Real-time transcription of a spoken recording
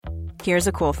Here's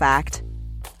a cool fact.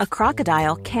 A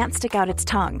crocodile can't stick out its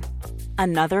tongue.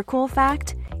 Another cool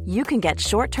fact, you can get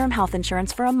short-term health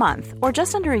insurance for a month or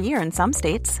just under a year in some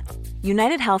states.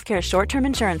 United Healthcare short-term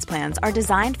insurance plans are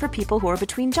designed for people who are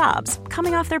between jobs,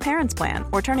 coming off their parents' plan,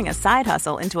 or turning a side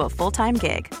hustle into a full-time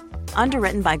gig.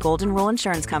 Underwritten by Golden Rule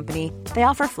Insurance Company, they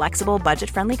offer flexible,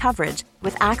 budget-friendly coverage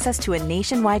with access to a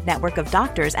nationwide network of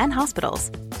doctors and hospitals.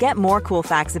 Get more cool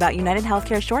facts about United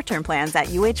Healthcare short-term plans at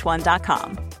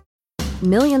uh1.com.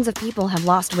 Millions of people have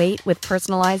lost weight with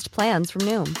personalized plans from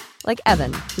Noom. Like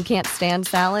Evan, who can't stand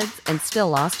salads and still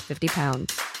lost 50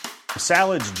 pounds.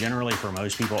 Salads generally for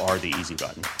most people are the easy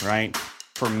button, right?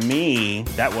 For me,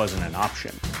 that wasn't an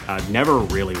option. I never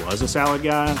really was a salad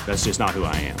guy. That's just not who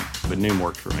I am. But Noom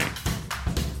worked for me.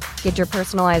 Get your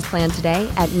personalized plan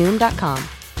today at Noom.com.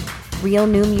 Real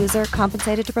Noom user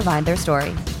compensated to provide their story.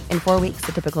 In 4 weeks,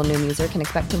 the typical Noom user can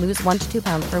expect to lose 1 to 2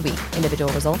 pounds per week.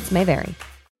 Individual results may vary.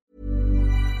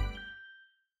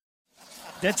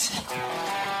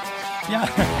 Yeah,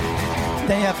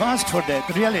 they have asked for that,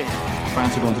 really.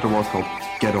 France are going to the World Cup.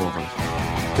 Get over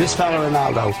it. This fella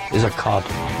Ronaldo is a cod.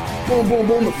 Boom, boom,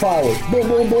 boom, foul. Boom,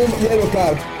 boom, boom, yellow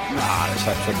card. Nah, that's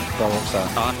actually bollocks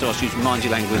that. I have to ask you to mind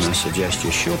your language. I suggest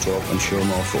you shut up and show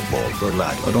more football. Good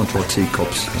lad. I don't throw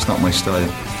teacups. It's not my style. I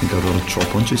think I'd rather throw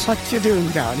punches. What you doing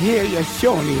down here, you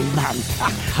shawny man?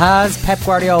 Has Pep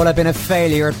Guardiola been a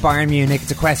failure at Bayern Munich?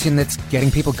 It's a question that's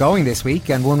getting people going this week,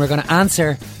 and one we're going to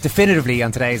answer definitively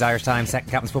on today's Irish Times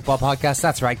Second Captain's Football Podcast.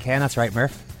 That's right, Ken. That's right,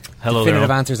 Murph. Hello. Definitive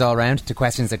answers all round to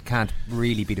questions that can't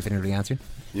really be definitively answered.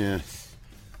 Yeah.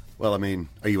 Well, I mean,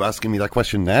 are you asking me that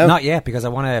question now? Not yet, because I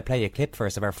want to play a clip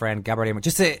first of our friend Gabriele,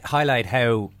 just to highlight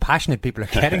how passionate people are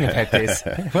getting about this.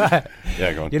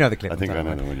 Yeah, go on. You know the clip. I think I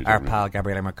know the one you're Our talking pal about.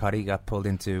 Gabriele Marcotti got pulled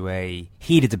into a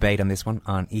heated debate on this one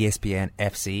on ESPN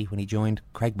FC when he joined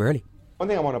Craig Burley. One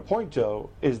thing I want to point to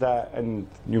is that, and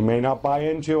you may not buy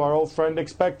into our old friend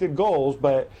expected goals,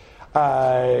 but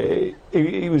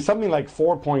it was something like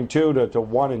 4.2 to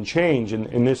 1 and change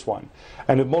in this one.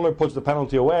 And if Muller puts the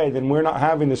penalty away, then we're not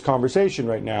having this conversation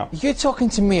right now. You're talking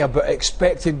to me about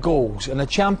expected goals in a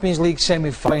Champions League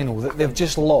semi-final that they've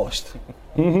just lost.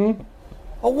 Mm-hmm.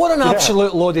 Oh, what an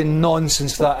absolute load of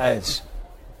nonsense that is.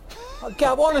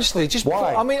 Gab, honestly, just...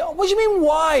 Why? I mean, what do you mean,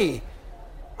 why?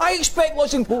 I expect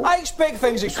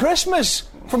things at Christmas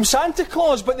from Santa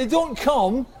Claus, but they don't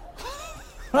come.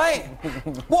 Right?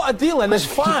 What a deal in this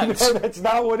fact. No, that's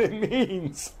not what it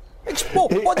means.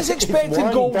 What does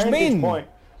expected goals mean? Point.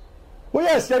 Well,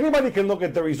 yes, anybody can look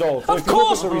at the results. Of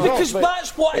course, because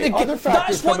that's what the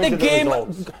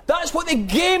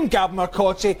game, Gab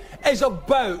Marcotti, is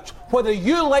about. Whether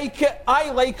you like it,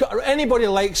 I like it, or anybody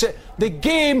likes it, the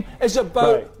game is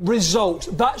about results.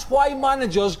 That's why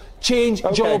managers change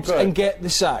jobs and get the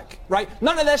sack. Right?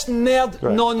 None of this nerd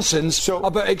nonsense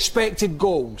about expected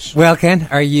goals. Well, Ken,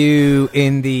 are you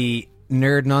in the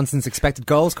nerd nonsense expected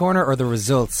goals corner or the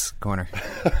results corner?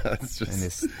 It's just... in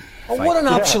this what an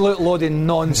absolute load of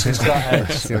nonsense that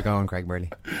is. Still going, Craig Burley.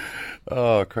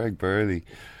 Oh, Craig Burley.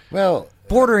 Well,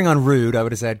 bordering on rude, I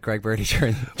would have said Craig Burley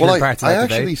during parts of I that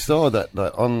actually debate. saw that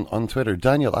on Twitter.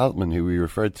 Daniel Altman, who we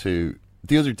referred to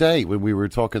the other day when we were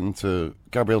talking to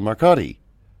Gabriele Marcotti,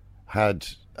 had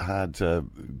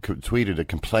tweeted a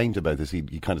complaint about this. He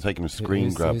kind of taken a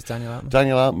screen grab. Who's Daniel Altman?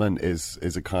 Daniel Altman is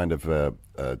a kind of a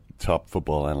top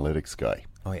football analytics guy.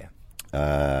 Oh yeah,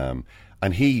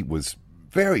 and he was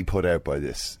very put out by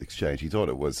this exchange. He thought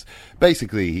it was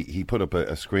basically he put up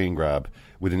a screen grab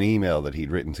with an email that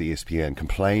he'd written to ESPN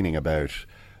complaining about,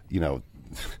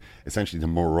 essentially the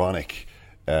moronic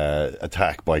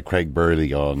attack by Craig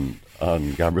Burley on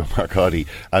Gabriele Marcotti,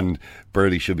 and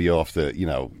Burley should be off the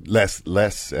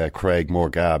less Craig, more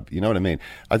Gab. You know what I mean?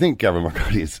 I think Gabriele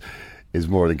Marcotti is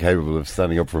more than capable of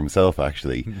standing up for himself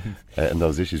actually in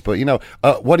those issues. But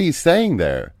what he's saying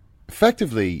there,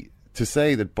 effectively, to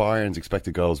say that Bayern's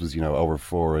expected goals was over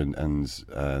 4 and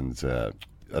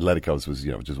Atletico's was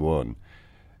just 1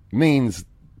 means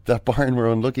that Bayern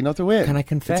were unlucky not to win. Can I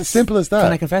confess? It's as simple as that.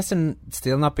 Can I confess in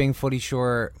still not being fully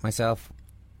sure myself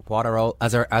what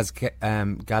as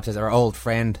Gab says, our old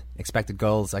friend expected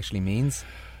goals actually means?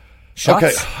 Shots?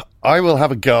 Okay, I will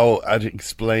have a go at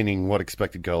explaining what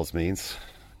expected goals means,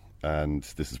 and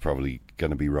this is probably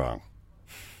going to be wrong.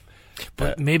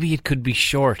 But maybe it could be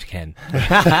short, Ken.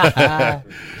 Okay.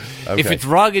 If it's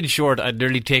wrong and short, I'd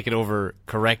nearly take it over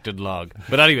corrected log.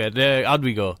 But anyway, on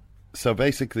we go. So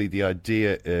basically the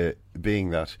idea being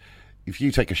that if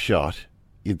you take a shot,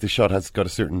 the shot has got a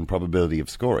certain probability of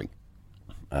scoring.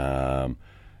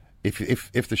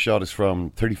 If the shot is from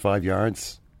 35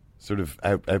 yards, sort of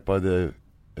out by the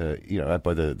out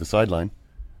by the sideline,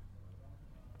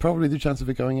 probably the chance of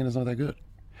it going in is not that good.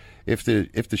 If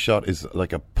the shot is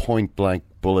like a point blank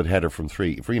bullet header from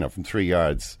 3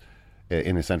 yards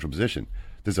in a central position,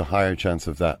 there's a higher chance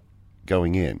of that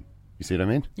going in. You see what I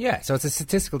mean? Yeah, so it's a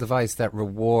statistical device that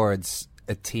rewards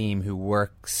a team who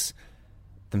works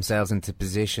themselves into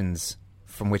positions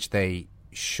from which they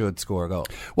should score a goal.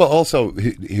 Well, also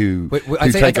who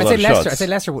I'd take a lot of shots. I'd say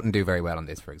Leicester wouldn't do very well on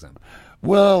this, for example.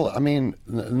 Well, I mean,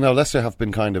 no, Leicester have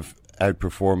been kind of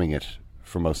outperforming it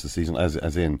for most of the season,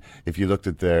 as in, if you looked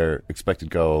at their expected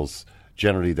goals,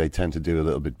 generally they tend to do a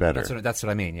little bit better. That's what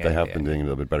I mean. Yeah, they have been doing a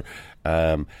little bit better.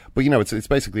 But, it's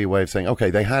basically a way of saying, okay,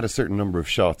 they had a certain number of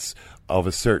shots of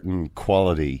a certain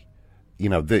quality.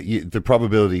 The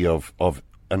probability of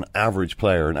an average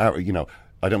player,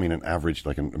 I don't mean an average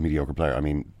like a mediocre player. I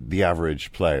mean the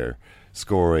average player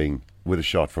scoring with a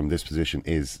shot from this position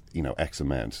is, X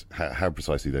amount. How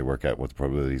precisely they work out what the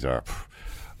probabilities are,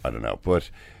 I don't know. But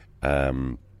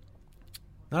no,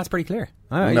 that's pretty clear.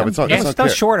 No, it's not clear.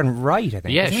 Short and right, I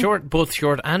think. Yeah, both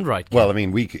short and right. Well, I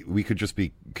mean, we could just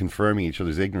be confirming each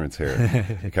other's ignorance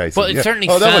here. Okay, so, but it certainly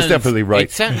sounds, that was definitely right.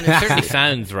 It certainly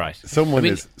sounds right. Someone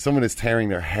is tearing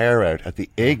their hair out at the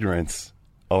ignorance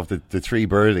of the 3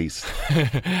 birdies.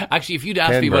 Actually, if you'd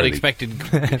asked me what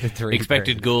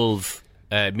expected goals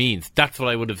means, that's what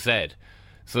I would have said.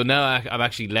 So now I'm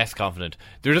actually less confident.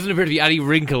 There doesn't appear to be any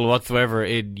wrinkle whatsoever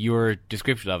in your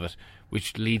description of it,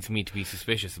 which leads me to be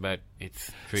suspicious about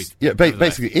its truth. Yeah,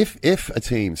 basically, if a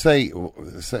team, say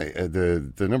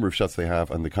the number of shots they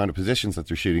have and the kind of positions that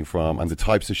they're shooting from and the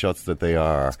types of shots that they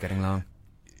are... It's getting long.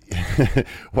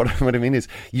 What I mean is,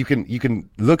 you can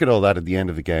look at all that at the end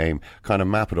of the game, kind of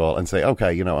map it all, and say,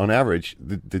 okay, on average,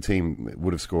 the team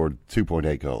would have scored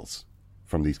 2.8 goals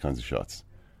from these kinds of shots,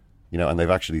 and they've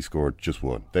actually scored just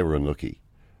 1. They were unlucky.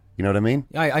 You know what I mean?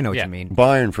 I know what you mean.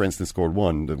 Bayern, for instance, scored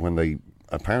 1 when they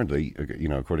apparently,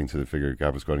 according to the figure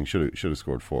Gab was quoting, should have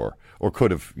scored 4, or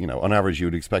could have. On average, you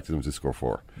would expect them to score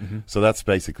 4. Mm-hmm. So that's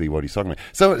basically what he's talking about.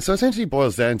 So essentially, it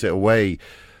boils down to a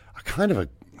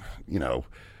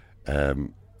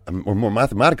more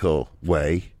mathematical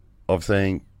way of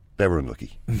saying they were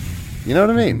unlucky. You know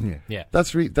what I mean? Yeah.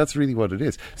 That's really what it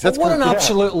is. So what an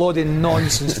absolute load of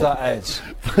nonsense that is.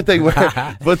 But they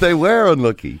were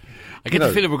unlucky. I get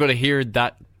the feeling we're going to hear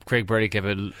that Craig Burley give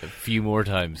it a few more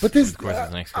times. But this,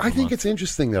 I think it's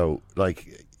interesting though.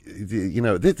 Like,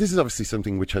 this is obviously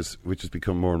something which has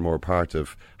become more and more a part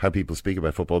of how people speak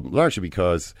about football, largely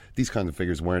because these kind of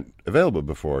figures weren't available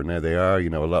before. Now they are. A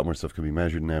lot more stuff can be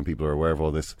measured now. People are aware of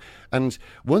all this. And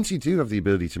once you do have the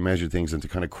ability to measure things and to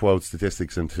kind of quote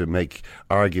statistics and to make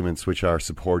arguments which are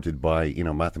supported by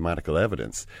mathematical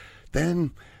evidence,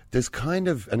 then there's kind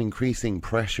of an increasing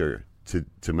pressure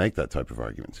to make that type of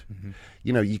argument.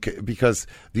 Mm-hmm. Because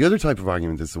the other type of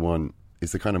argument is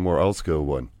the kind of more old school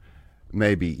one.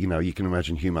 Maybe, you can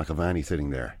imagine Hugh McIlvanney sitting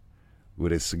there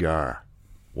with his cigar,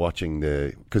 watching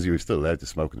because he was still allowed to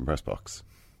smoke in the press box.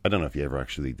 I don't know if he ever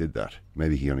actually did that.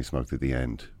 Maybe he only smoked at the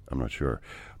end. I'm not sure.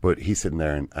 But he's sitting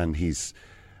there and he's,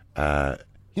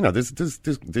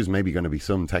 there's maybe going to be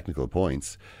some technical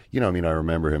points. I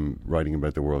remember him writing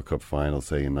about the World Cup final,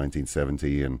 say, in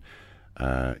 1970, and,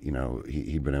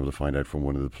 he'd been able to find out from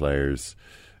one of the players,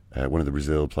 one of the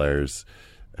Brazil players,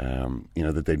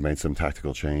 that they'd made some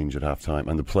tactical change at half-time,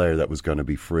 and the player that was going to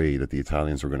be free, that the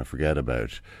Italians were going to forget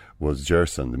about, was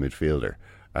Gerson, the midfielder.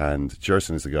 And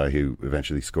Gerson is the guy who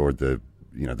eventually scored the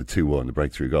 2-1, the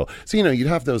breakthrough goal. So, you'd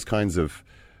have those kinds of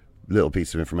little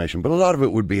pieces of information, but a lot of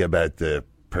it would be about the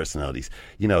personalities.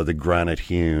 The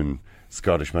granite-hewn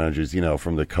Scottish managers,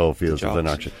 from the coalfields of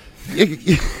Lanarkshire.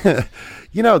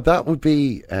 That would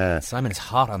be... Simon is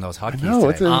hot on those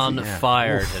hotkeys today. On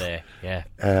fire today, yeah.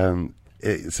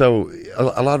 So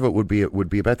a lot of it would be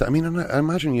about that. I mean, I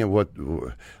imagine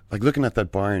like looking at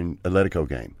that Bayern Atletico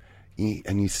game,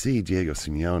 and you see Diego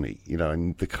Simeone,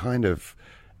 and the kind of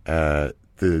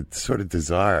the sort of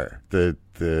desire, the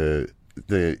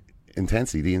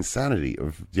intensity, the insanity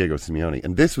of Diego Simeone,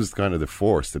 and this was kind of the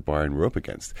force that Bayern were up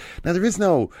against. Now there is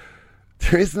no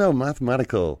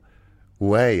mathematical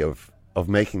way of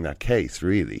making that case,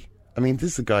 really. I mean,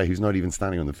 this is a guy who's not even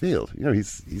standing on the field.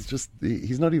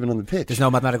 He's not even on the pitch. There's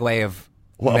no mathematical way of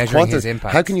measuring his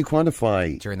impact. How can you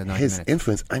quantify during the 90 his minutes?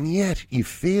 Influence? And yet you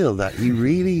feel that he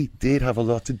really did have a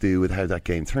lot to do with how that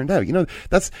game turned out.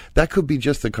 That could be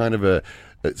just a kind of a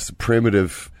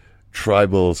primitive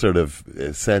tribal sort of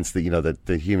sense that that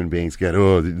the human beings get.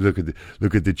 Oh, look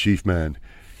at the chief man.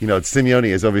 Simeone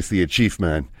is obviously a chief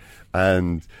man.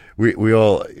 And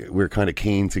we're kind of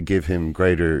keen to give him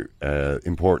greater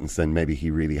importance than maybe he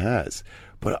really has.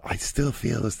 But I still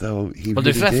feel as though he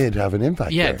really did have an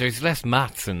impact. Yeah, there. There's less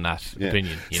maths in that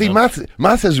opinion. See,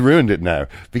 maths has ruined it now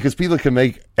because people can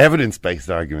make evidence-based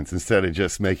arguments instead of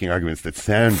just making arguments that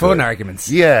sound fun good. arguments.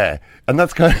 Yeah, and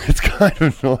it's kind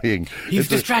of annoying. He's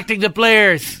distracting the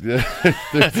players. They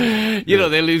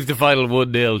lose the final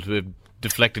 1-0 to a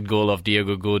deflected goal off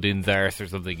Diego Godin's arse or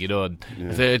something. And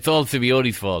it's all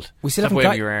Simeone's fault. We still haven't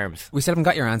got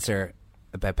your answer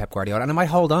about Pep Guardiola, and I might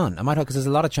hold on because there's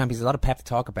a lot of champions, a lot of Pep to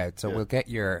talk about, so we'll get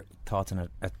your thoughts on it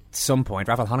at some point.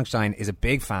 Raphael Honigstein is a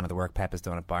big fan of the work Pep has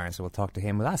done at Bayern, so we'll talk to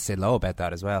him. We'll ask Sid Lowe about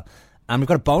that as well, and we've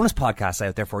got a bonus podcast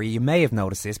out there for you. You may have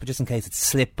noticed this, but just in case it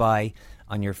slipped by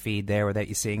on your feed there without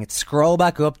you seeing it, scroll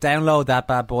back up, download that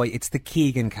bad boy. It's the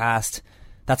KeeganCast.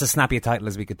 That's as snappy a title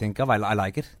as we could think of. I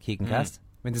like it, KeeganCast.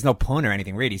 I mean, there's no pun or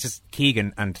anything really, it's just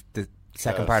Keegan and the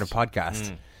second part of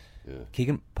podcast.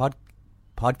 Keegan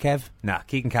Podkev? Nah,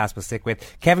 KeeganCast will stick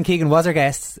with. Kevin Keegan was our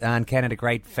guest, and Ken had a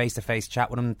great face-to-face chat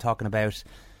with him, talking about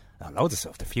loads of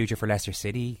stuff. The future for Leicester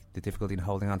City, the difficulty in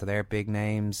holding on to their big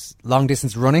names,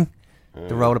 long-distance running,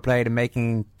 the role it played in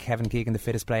making Kevin Keegan the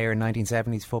fittest player in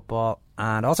 1970s football,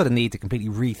 and also the need to completely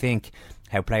rethink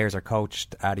how players are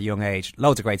coached at a young age.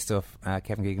 Loads of great stuff.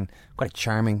 Kevin Keegan, quite a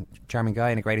charming guy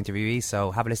and a great interviewee,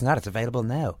 so have a listen to that. It's available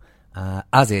now,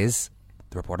 as is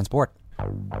the Report on Sport.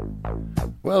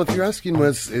 Well, if you're asking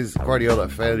is Guardiola a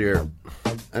failure,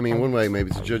 I mean, one way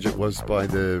maybe to judge it was by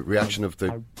the reaction of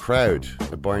the crowd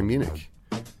at Bayern Munich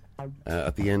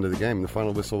at the end of the game. The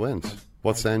final whistle went.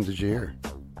 What sound did you hear?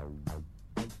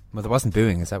 Well, there wasn't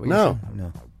booing. Is that what you're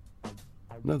saying?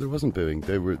 No, there wasn't booing.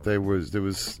 There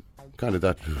was kind of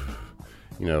that,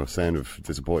 sound of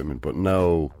disappointment, but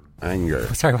no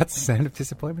anger. Sorry, what's the sound of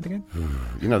disappointment again?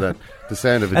 That the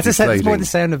sound of a deflating... It's more the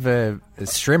sound of a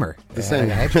strimmer. The sound,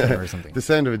 like a hedge trimmer or something. The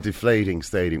sound of a deflating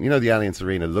stadium. The Allianz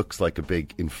Arena looks like a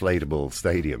big inflatable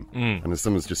stadium, and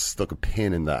someone's just stuck a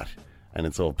pin in that, and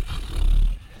it's all,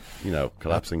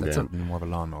 collapsing that's down. That's more of a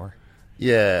lawnmower.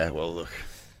 Yeah, well, look,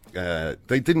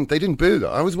 they didn't boo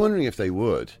though. I was wondering if they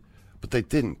would, but they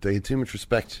didn't. They had too much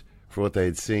respect for what they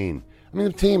had seen. I mean,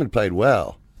 the team had played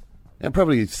well. And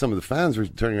probably some of the fans were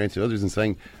turning around to others and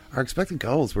saying, our expected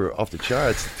goals were off the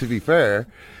charts, to be fair.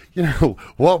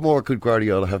 What more could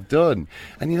Guardiola have done?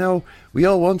 And, we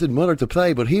all wanted Muller to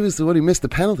play, but he was the one who missed the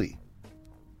penalty.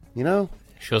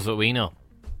 Shows what we know.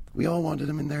 We all wanted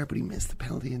him in there, but he missed the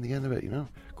penalty in the end of it,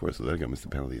 Of course, Atletico missed the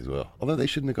penalty as well. Although they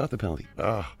shouldn't have got the penalty.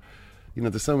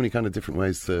 There's so many kind of different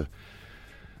ways to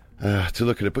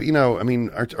look at it. But,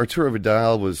 Arturo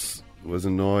Vidal was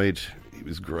annoyed. He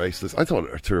was graceless. I thought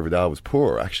Arturo Vidal was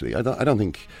poor, actually. I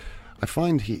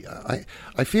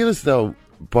feel as though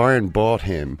Bayern bought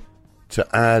him to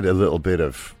add a little bit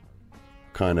of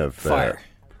kind of fire.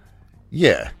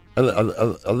 A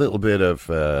little bit of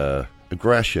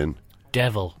aggression.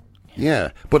 Devil.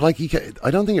 Yeah, but I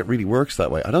don't think it really works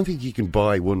that way. I don't think you can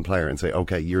buy one player and say,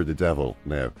 okay, you're the devil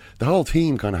now. The whole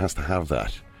team kind of has to have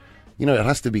that. It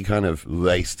has to be kind of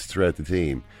laced throughout the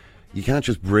team. You can't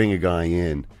just bring a guy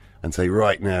in and say,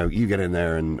 right now, you get in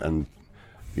there and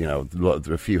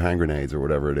a few hand grenades or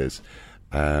whatever it is.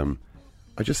 I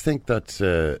just think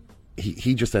that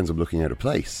he just ends up looking out of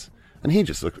place. And he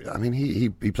just looked, he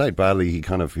played badly.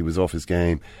 He was off his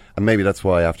game. And maybe that's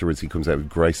why afterwards he comes out with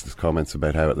graceless comments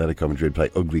about how Atletico Madrid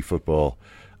play ugly football.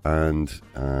 And,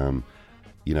 the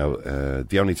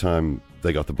only time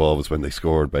they got the ball was when they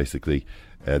scored, basically.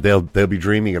 They'll be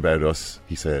dreaming about us,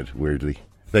 he said, weirdly.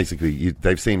 Basically,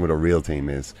 they've seen what a real team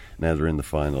is. Now they're in the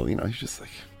final. He's just like,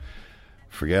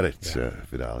 forget it,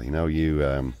 Vidal.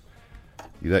 You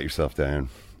let yourself down.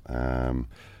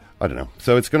 I don't know.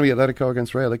 So it's going to be Atletico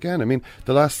against Real again. I mean,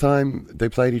 the last time they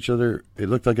played each other, it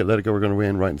looked like Atletico were going to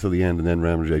win right until the end, and then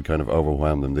Real Madrid kind of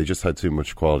overwhelmed them. They just had too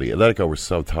much quality. Atletico were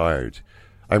so tired.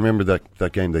 I remember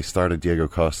that game they started Diego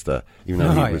Costa, even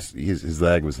though his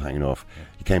leg was hanging off.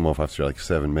 He came off after like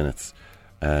 7 minutes,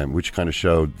 which kind of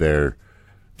showed their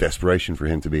desperation for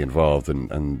him to be involved,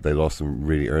 and they lost him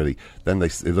really early. Then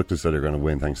it looked as though they were going to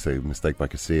win thanks to a mistake by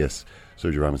Casillas.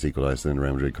 Sergio Ramos equalised, and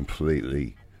Real Madrid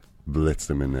completely blitzed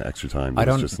them in the extra time. There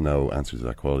was just no answer to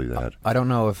that quality they had. I don't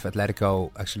know if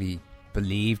Atletico actually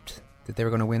believed that they were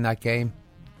going to win that game.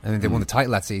 I mean, they won the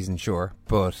title that season, sure,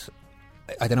 but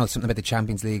I don't know, something about the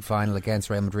Champions League final against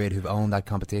Real Madrid, who've owned that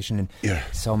competition in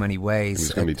so many ways.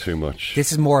 It's going to be too much.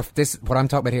 What I'm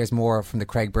talking about here is more from the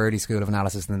Craig Birdie school of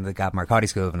analysis than the Gab Marcotti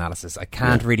school of analysis. I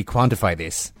can't really quantify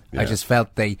this. I just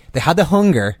felt they had the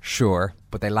hunger, sure,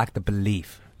 but they lacked the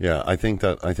belief. Yeah, I think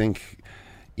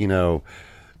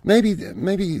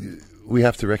maybe we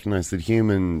have to recognise that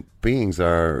human beings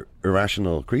are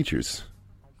irrational creatures.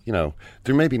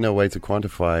 There may be no way to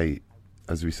quantify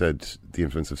as we said, the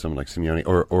influence of someone like Simeone,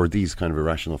 or these kind of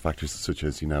irrational factors such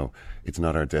as, it's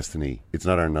not our destiny, it's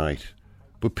not our night.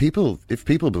 But if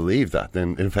people believe that,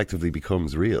 then it effectively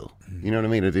becomes real. You know what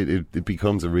I mean? It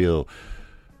becomes a real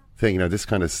thing. This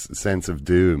kind of sense of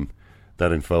doom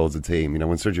that enfolds a team.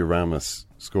 When Sergio Ramos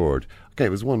scored, okay,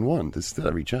 it was 1-1. There's still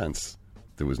every chance.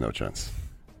 There was no chance.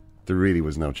 There really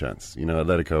was no chance.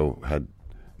 Atletico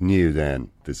knew then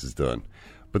this is done.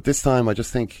 But this time, I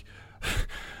just think,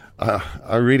 I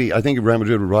think Real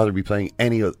Madrid would rather be playing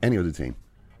any other team.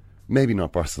 Maybe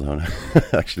not Barcelona,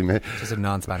 actually. Just a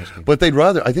non-Spanish team. But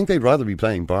I think they'd rather be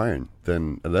playing Bayern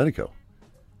than Atletico.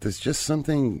 There's just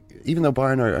something, even though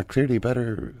Bayern are clearly a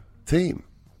better team.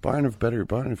 Bayern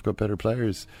have got better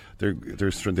players.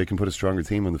 They can put a stronger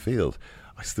team on the field.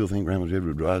 I still think Real Madrid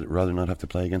would rather not have to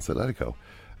play against Atletico.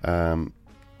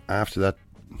 After that,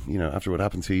 after what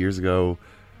happened 2 years ago,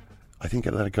 I think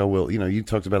Atletico will, you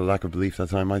talked about a lack of belief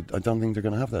that time. I don't think they're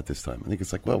going to have that this time. I think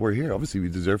it's like, well, we're here. Obviously, we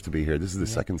deserve to be here. This is the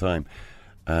second time.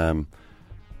 And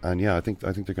yeah, I think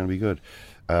they're going to be good.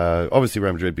 Obviously,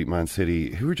 Real Madrid beat Man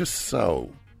City, who were just so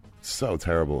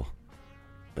terrible.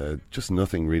 Just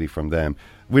nothing really from them.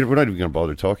 We're not even going to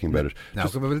bother talking about it. No,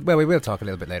 well, we will talk a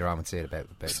little bit later on with Sid about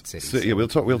City. So, yeah, we'll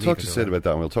talk to Sid about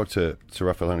that, and we'll talk to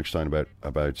Raphael Honigstein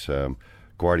about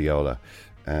Guardiola.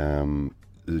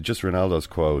 Just Ronaldo's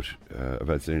quote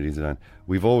about Zinedine Zidane.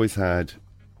 We've always had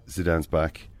Zidane's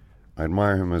back. I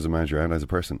admire him as a manager and as a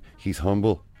person. He's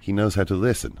humble. He knows how to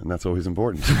listen, and that's always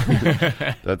important.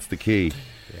 That's the key.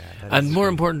 Yeah, and most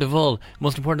important of all,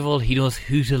 he knows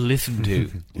who to listen to.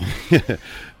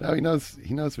 No, he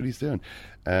knows what he's doing.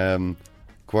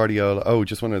 Guardiola. Oh,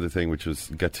 just one other thing, which was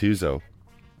Gattuso.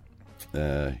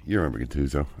 You remember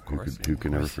Gattuso? Who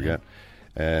can never forget?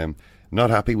 Not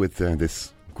happy with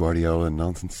this Guardiola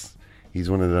nonsense. He's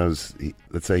one of those.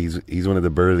 Let's say he's one of the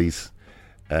burlies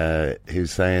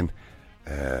who's saying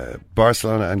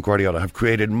Barcelona and Guardiola have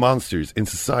created monsters in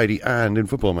society and in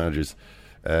football managers.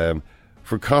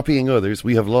 For copying others,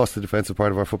 we have lost the defensive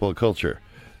part of our football culture.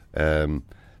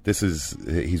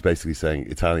 He's basically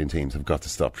saying Italian teams have got to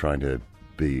stop trying to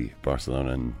be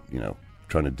Barcelona and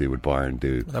trying to do what Bayern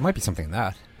do. Well, there might be something in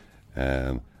that.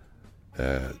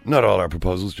 Not all our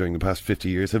proposals during the past 50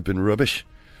 years have been rubbish.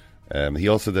 He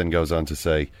also then goes on to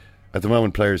say, at the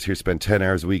moment, players here spend 10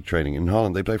 hours a week training. In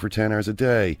Holland, they play for 10 hours a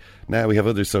day. Now we have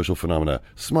other social phenomena,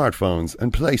 smartphones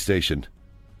and PlayStation.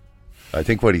 I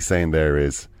think what he's saying there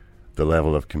is the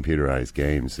level of computerized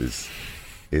games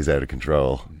is out of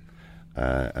control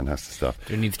and has to stop.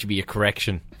 There needs to be a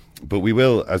correction. But we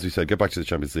will, as we said, get back to the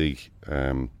Champions League.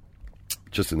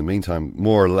 Just in the meantime,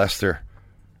 more Leicester.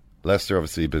 Leicester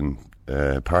obviously been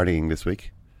partying this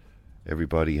week.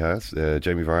 Everybody has.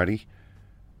 Jamie Vardy.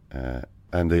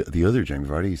 And the other Jamie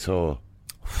Vardy, saw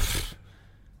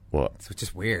what? It's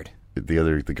just weird.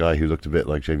 The guy who looked a bit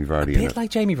like Jamie Vardy. A bit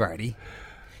like Jamie Vardy.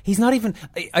 He's not even.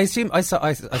 I assume I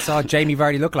saw Jamie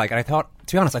Vardy look like, and I thought,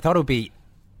 to be honest, it would be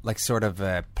like sort of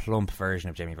a plump version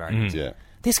of Jamie Vardy. Yeah.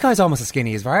 This guy's almost as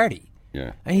skinny as Vardy.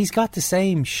 Yeah. And he's got the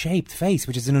same shaped face,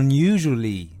 which is an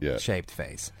unusually shaped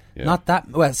face. Yeah. Not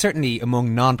that well, certainly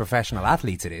among non-professional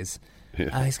athletes, it is.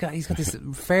 Yeah. He's got this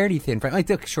fairly thin frame. Like,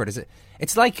 look, sure,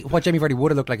 it's like what Jamie Vardy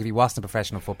would have looked like if he wasn't a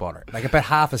professional footballer. Like about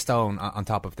half a stone on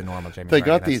top of the normal Jamie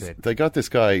Vardy. They got this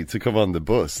guy to come on the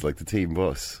bus, like the team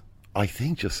bus. I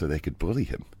think just so they could bully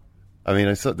him. I mean,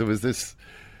 I saw there was this.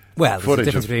 Well, there's a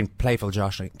difference between playful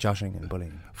joshing and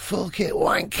bullying. Full kit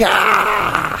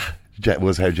wanker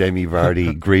was how Jamie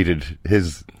Vardy greeted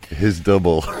his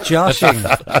double. Joshing.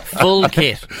 full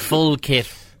kit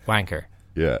wanker.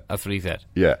 Yeah, that's what he said.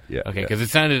 Yeah. Okay, because it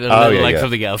sounded a little like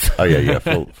something else. Oh yeah,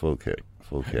 full kit.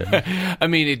 I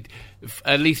mean,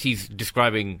 at least he's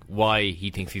describing why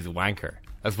he thinks he's a wanker,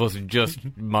 as opposed to just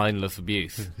mindless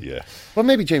abuse. Yeah. Well,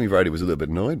 maybe Jamie Vardy was a little bit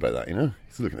annoyed by that.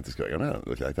 He's looking at this guy going, "I don't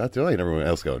look like that, do I?" And everyone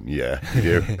else going, "Yeah, you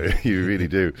do. You really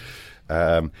do."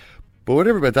 But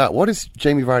whatever about that, what is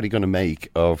Jamie Vardy going to make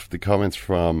of the comments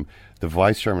from the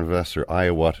vice chairman of Leicester,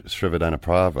 Ayawat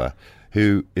Srivadhanaprabha,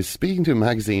 who is speaking to a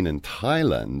magazine in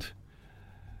Thailand,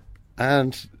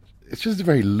 and it's just a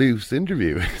very loose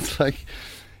interview. It's like,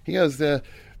 he goes,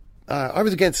 I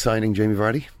was against signing Jamie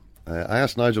Vardy. I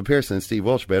asked Nigel Pearson and Steve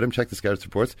Walsh about him, checked the scouts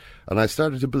reports, and I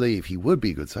started to believe he would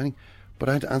be a good signing, but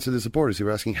I had to answer the supporters who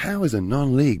were asking, how is a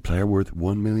non-league player worth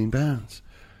 £1 million?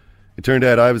 It turned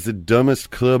out I was the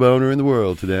dumbest club owner in the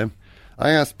world to them.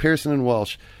 I asked Pearson and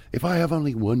Walsh, if I have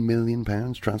only £1 million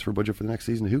transfer budget for the next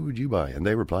season, who would you buy? And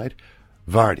they replied,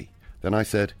 Vardy. Then I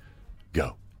said,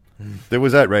 go. There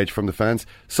was outrage from the fans.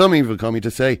 Some even called me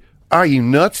to say, are you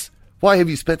nuts? Why have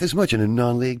you spent this much on a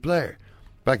non-league player?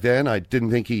 Back then, I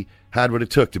didn't think he had what it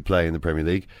took to play in the Premier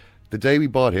League. The day we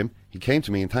bought him, he came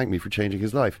to me and thanked me for changing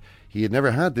his life. He had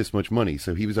never had this much money,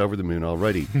 so he was over the moon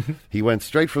already. He went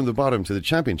straight from the bottom to the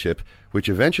Championship, which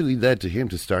eventually led to him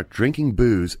to start drinking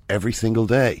booze every single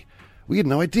day. We had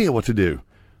no idea what to do.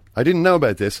 I didn't know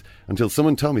about this until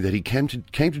someone told me that he came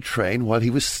to train while he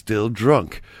was still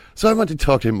drunk. So I went to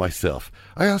talk to him myself.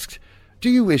 I asked, do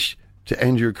you wish to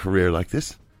end your career like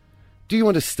this? Do you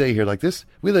want to stay here like this?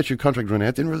 We'll let your contract run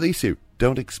out, then release you.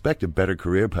 Don't expect a better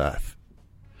career path.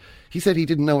 He said he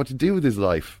didn't know what to do with his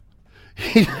life.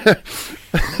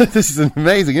 This is an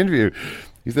amazing interview.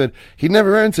 He said he'd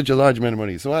never earned such a large amount of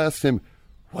money. So I asked him,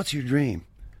 what's your dream?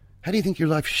 How do you think your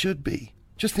life should be?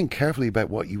 Just think carefully about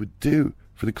what you would do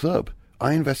for the club.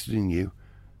 I invested in you.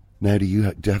 Now do you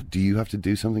have to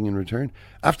do something in return?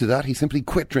 After that, he simply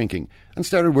quit drinking and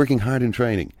started working hard in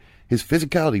training. His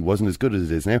physicality wasn't as good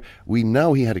as it is now. We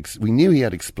knew he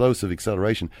had explosive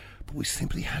acceleration, but we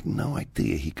simply had no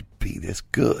idea he could be this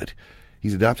good.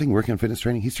 He's adapting, working on fitness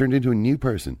training. He's turned into a new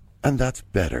person, and that's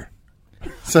better.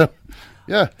 So,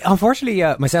 yeah. Unfortunately,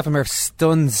 myself and Murph's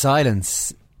stunned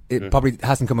silence, it probably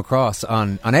hasn't come across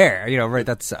on air. You know, right?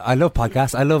 I love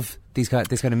podcasts. I love this kind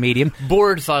of medium.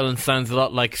 Bored silence sounds a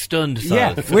lot like stunned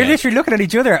silence. Yeah, we're literally looking at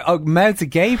each other, mouths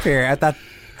agape here at that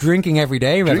drinking every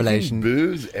day revelation. Drinking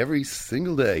booze every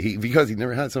single day because he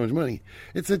never had so much money.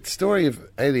 It's a story of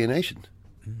alienation.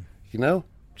 You know?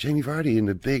 Jamie Vardy in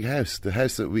the big house, the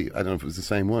house that I don't know if it was the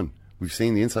same one. We've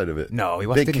seen the inside of it. No, he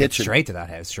didn't get straight to that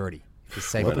house, surely.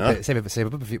 Just save up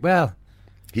a few. Well,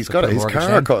 he's got his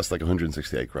car cost like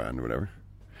 168 grand or whatever.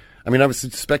 I mean, I was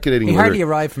speculating. He hardly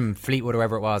arrived from Fleetwood or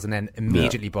wherever it was, and then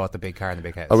immediately bought the big car in the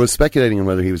big house. I was speculating on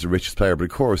whether he was the richest player, but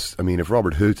of course, I mean, if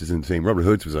Robert Hoots is in the team, Robert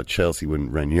Hoots was at Chelsea when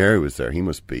Ranieri was there. He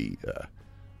must be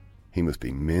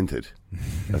minted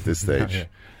at this stage.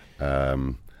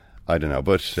 I don't know,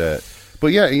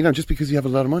 but yeah, you know, just because you have a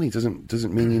lot of money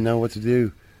doesn't mean you know what to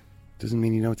do. Doesn't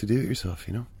mean you know what to do with yourself.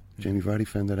 You know, Jamie Vardy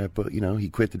found that out, but you know, he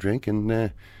quit the drink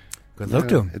and. Good luck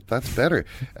to him. That's better.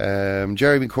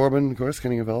 Jeremy Corbyn, of course,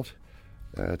 getting involved,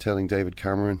 telling David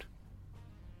Cameron,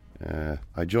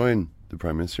 I join the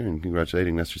Prime Minister in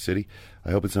congratulating Leicester City.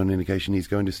 I hope it's not an indication he's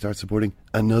going to start supporting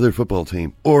another football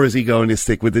team. Or is he going to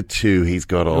stick with the two he's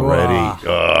got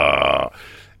already?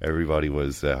 Everybody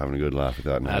was having a good laugh at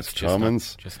that. That's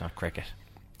just not cricket.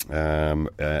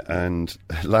 And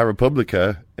La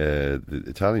Repubblica, the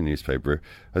Italian newspaper,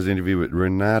 has an interview with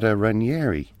Renata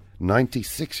Ranieri,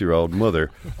 96-year-old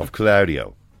mother of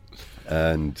Claudio,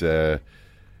 and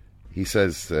he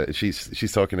says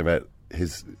she's talking about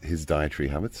his dietary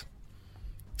habits.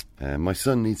 My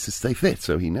son needs to stay fit,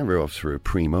 so he never opts for a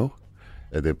primo,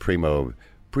 the primo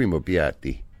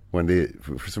piatti. When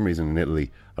for some reason in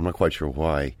Italy, I'm not quite sure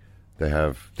why they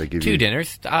give two you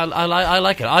dinners. I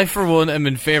like it. I for one am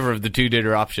in favour of the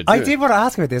 2-dinner option. I did want to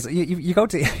ask about this. You go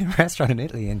to a restaurant in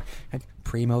Italy and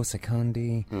primo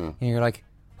secondi, and you're like,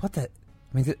 what the? I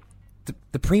mean,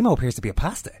 the primo appears to be a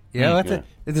pasta. You know,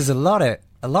 there's a lot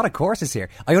of courses here.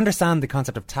 I understand the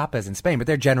concept of tapas in Spain, but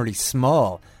they're generally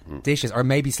small dishes, or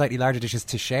maybe slightly larger dishes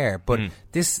to share. But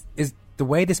this is the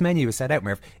way this menu is set out,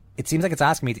 Murph. It seems like it's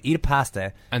asking me to eat a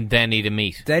pasta and then eat a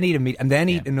meat, and then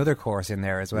eat another course in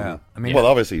there as well. I mean, well,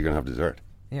 obviously you're going to have dessert.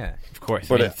 Yeah, of course.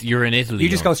 But you're in Italy. You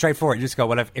just go straight for it. You just go,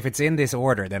 well, if it's in this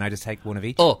order, then I just take one of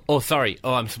each. Oh, sorry.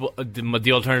 Oh,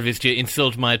 the alternative is to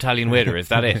insult my Italian waiter. Is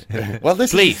that it? Well,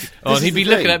 please. He'd be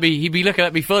looking at me. He'd be looking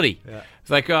at me funny. Yeah. It's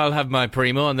like, I'll have my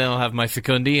primo and then I'll have my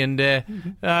secondi, and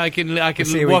I can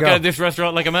walk out of this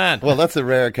restaurant like a man. Well, that's a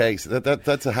rare case.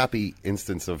 That's a happy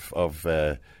instance of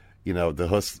you know, the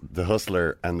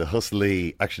hustler and the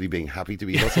hustlee actually being happy to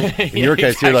be hustled. In your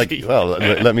case, exactly. You're like, well,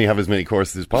 let me have as many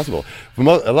courses as possible. A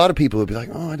lot of people would be like,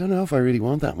 oh, I don't know if I really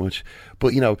want that much.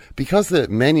 But, you know, because the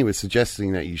menu is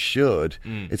suggesting that you should,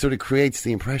 it sort of creates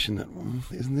the impression that,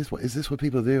 is this what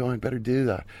people do? Oh, I'd better do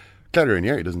that. Claudio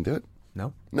Ranieri doesn't do it.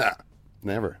 No? Nah,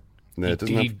 never. No,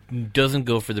 he doesn't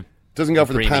go for the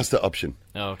pasta option.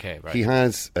 Oh, okay, right. He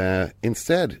has,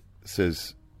 instead,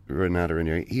 says Renata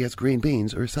Ranieri, he has green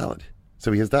beans or a salad.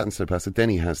 So he has that instead of pasta. Then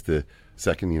he has the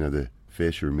second, you know, the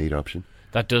fish or meat option.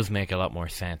 That does make a lot more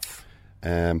sense.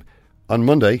 On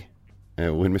Monday,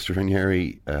 when Mr.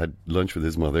 Ranieri had lunch with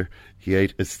his mother, he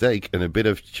ate a steak and a bit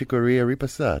of chicoria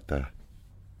ripassata,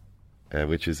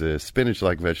 which is a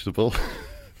spinach-like vegetable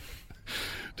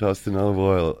tossed in olive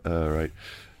oil. Right.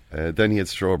 Then he had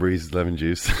strawberries, lemon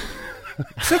juice.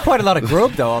 Still quite a lot of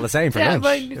grub, though, all the same, for lunch.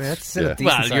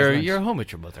 Well, you're home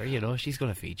with your mother, you know, she's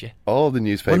going to feed you. All the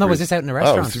newspapers... Well, no, was this out in a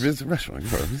restaurant? Oh, it's a restaurant.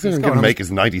 He's going to make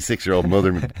his 96-year-old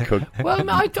mother cook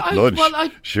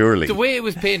lunch, surely. The way it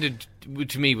was painted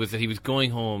to me was that he was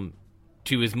going home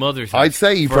to his mother's house. I'd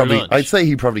say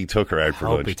he probably took her out for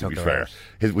hope lunch. he To be took her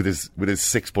fair, out. with his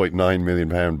 £6.9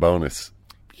 million bonus.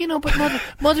 You know, but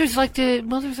mothers like to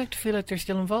feel like they're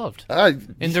still involved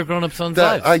in their grown-up sons'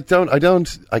 lives.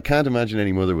 I can't imagine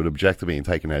any mother would object to being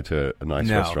taken out to a nice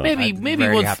restaurant. Maybe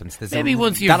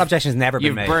once that objection has never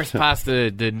been made. You've burst past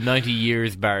the 90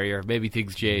 years barrier. Maybe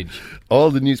things change. All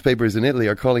the newspapers in Italy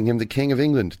are calling him the King of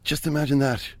England. Just imagine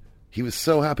that. He was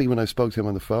so happy when I spoke to him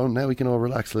on the phone. Now we can all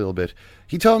relax a little bit.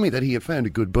 He told me that he had found a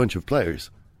good bunch of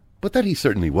players, but that he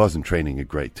certainly wasn't training a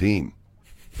great team.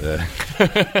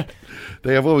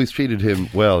 They have always treated him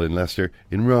well in Leicester.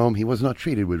 In Rome, he was not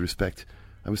treated with respect.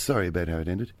 I was sorry about how it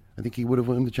ended. I think he would have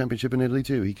won the championship in Italy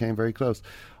too. He came very close.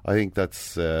 I think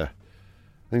that's fair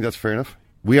enough.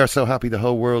 We are so happy the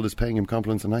whole world is paying him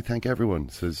compliments, and I thank everyone,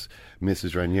 says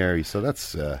Mrs. Ranieri. So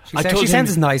that's... she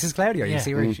sounds as nice as Claudia. You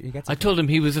see where she gets it. I told him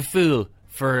he was a fool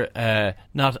for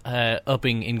not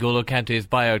upping N'Golo Kante's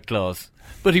buyout clause.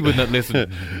 But he would not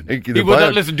listen. He would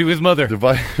not listen to his mother. The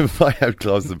buyout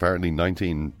clause is apparently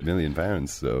 £19 million,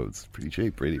 so it's pretty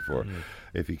cheap, really, for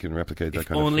if he can replicate that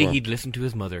kind of form. If only he'd listen to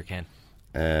his mother, Ken.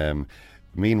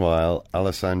 Meanwhile,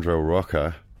 Alessandro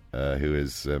Rocca, who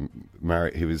is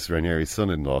Ranieri's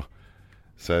son-in-law,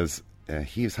 says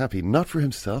he is happy not for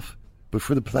himself, but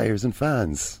for the players and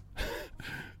fans.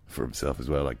 For himself as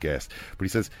well, I guess. But he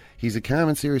says he's a calm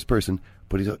and serious person,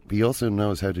 but he also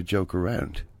knows how to joke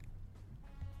around.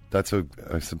 That's, I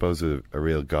suppose, a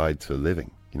real guide to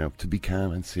living, to be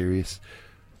calm and serious,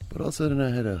 but also to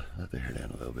know how to let the hair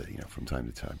down a little bit, from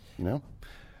time to time, Do you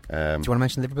want to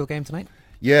mention the Liverpool game tonight?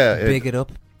 Yeah. Big it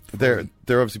up. They're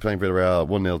obviously playing Villarreal,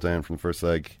 1-0 down from the first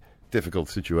leg. Difficult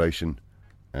situation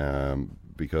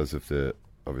because of the,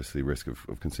 obviously, risk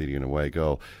of conceding an away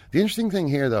goal. The interesting thing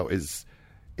here, though, is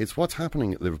it's what's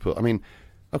happening at Liverpool. I mean,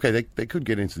 okay, they could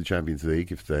get into the Champions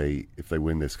League if they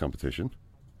win this competition.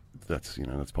 That's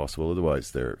possible.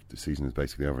 Otherwise, the season is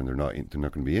basically over, and they're not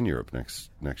going to be in Europe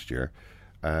next year.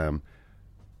 The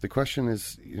question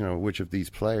is, which of these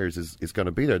players is going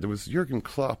to be there. There was Jurgen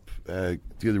Klopp the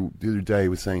other day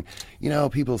was saying,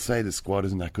 people say the squad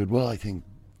isn't that good. Well, I think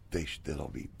they'll all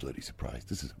be bloody surprised.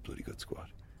 This is a bloody good squad.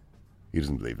 He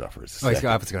doesn't believe that for a second. He's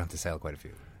going to have to sell quite a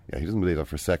few. Yeah, he doesn't believe that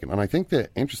for a second. And I think the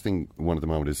interesting one at the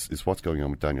moment is what's going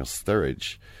on with Daniel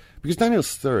Sturridge, because Daniel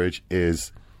Sturridge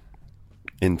is,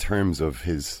 in terms of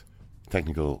his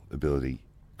technical ability,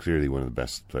 clearly one of the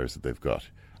best players that they've got.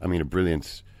 I mean, a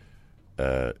brilliant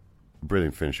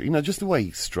finisher. Just the way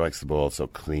he strikes the ball so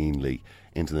cleanly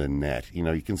into the net.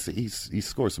 You can see he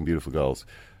scores some beautiful goals.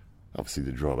 Obviously,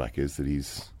 the drawback is that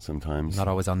he's sometimes not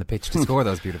always on the pitch to score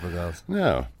those beautiful goals.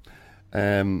 No,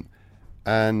 but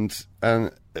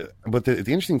the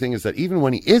interesting thing is that even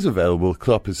when he is available,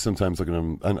 Klopp is sometimes looking at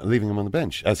him and leaving him on the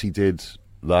bench, as he did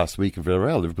last week in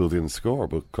Villarreal. Liverpool didn't score,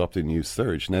 but Klopp didn't use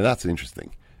Sturridge. Now that's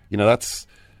interesting. That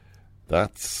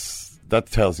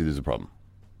tells you there's a problem.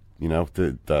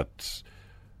 That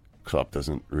Klopp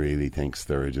doesn't really think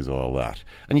Sturridge is all that,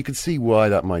 and you can see why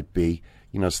that might be.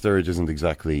 Sturridge isn't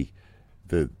exactly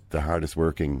the hardest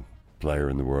working player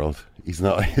in the world. He's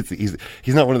not. He's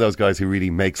not one of those guys who really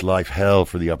makes life hell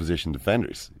for the opposition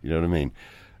defenders. You know what I mean?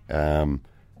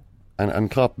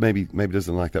 And Klopp maybe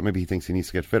doesn't like that. Maybe he thinks he needs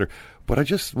to get fitter. But I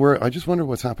just wonder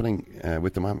what's happening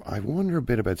with them. I wonder a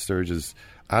bit about Sturridge's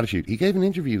attitude. He gave an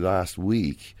interview last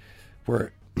week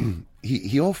where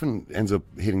he often ends up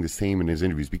hitting this theme in his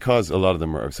interviews, because a lot of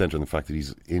them are centered on the fact that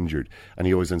he's injured, and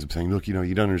he always ends up saying, look, you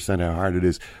don't understand how hard it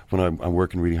is when I'm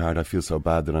working really hard. I feel so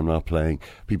bad that I'm not playing.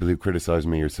 People who criticize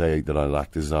me or say that I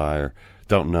lack desire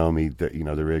don't know me, that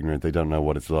they're ignorant, they don't know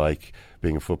what it's like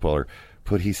being a footballer.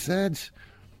 But he said,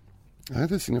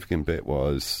 the significant bit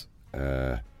was he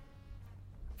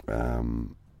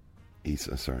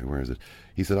said, sorry, where is it?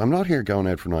 He said, I'm not here going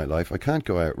out for nightlife. I can't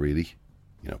go out really.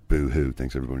 Boo-hoo,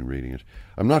 thinks everybody reading it.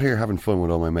 I'm not here having fun with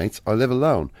all my mates. I live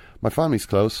alone. My family's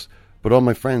close, but all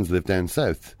my friends live down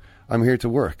south. I'm here to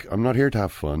work. I'm not here to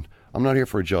have fun. I'm not here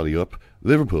for a jolly up.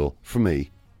 Liverpool, for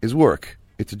me, is work.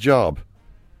 It's a job.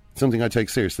 It's something I take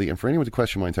seriously, and for anyone to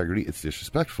question my integrity, it's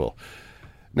disrespectful.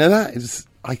 Now that is,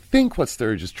 I think what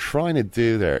Sturridge is trying to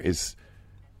do there is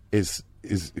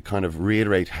kind of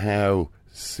reiterate how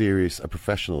serious a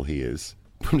professional he is.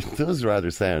 But it does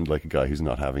rather sound like a guy who's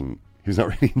not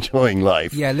really enjoying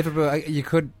life. Yeah, Liverpool, you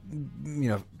could,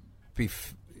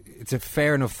 it's a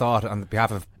fair enough thought on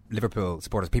behalf of Liverpool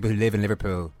supporters, people who live in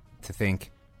Liverpool, to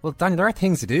think, well, Daniel, there are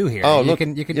things to do here. Oh, you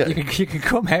can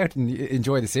come out and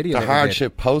enjoy the city. The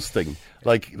hardship posting,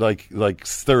 like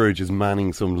Sturridge is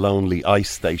manning some lonely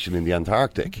ice station in the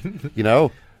Antarctic.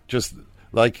 Just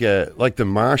like The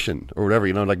Martian or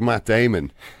whatever, like Matt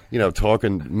Damon,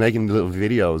 talking, making little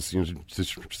videos, to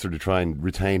sort of try and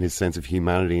retain his sense of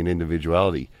humanity and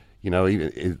individuality.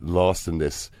 Even lost in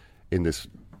this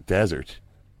desert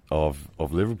of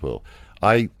Liverpool.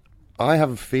 I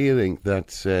have a feeling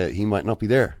that he might not be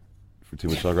there for too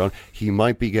much longer on. He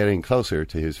might be getting closer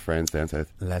to his friends down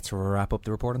south. Let's wrap up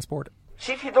the report on sport.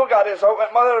 See if you don't get this out with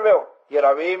Motherwell, you're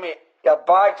away, mate. Your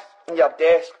bags in your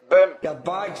desk, boom. Your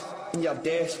bags in your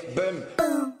desk, boom.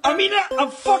 I mean it, I'm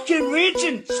fucking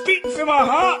raging, speaking from my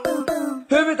heart.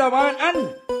 Who would I want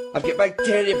in? I've got big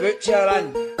Terry Boots here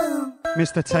in.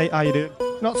 Mr. Tate, how you doing?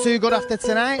 Not too good after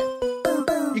tonight.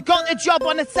 You got the job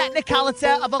on the technicality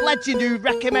of a legend who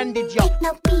recommended you.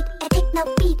 No beat, I take no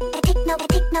beat, I take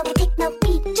no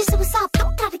beat. Just so what's up,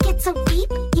 don't gotta get so deep.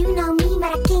 You know me,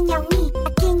 but I can't know me. I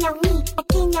can't know me, I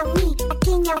can't know me.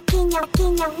 I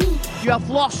can't know me. You have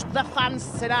lost the fans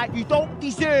tonight. You don't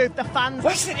deserve the fans.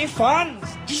 Listen to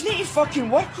fans. You need to fucking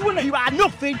work on it. You are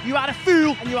nothing, you are a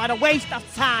fool, and you are a waste of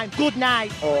time. Good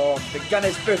night. Oh, the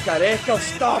Guinness Book of Records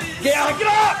stuff. Get a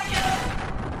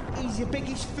grip! He's your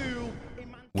biggest fool.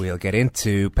 We'll get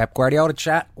into Pep Guardiola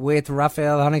chat with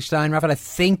Raphael Honigstein. Raphael, I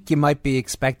think you might be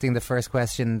expecting the first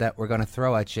question that we're going to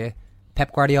throw at you.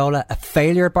 Pep Guardiola, a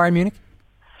failure at Bayern Munich?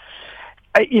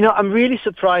 I'm really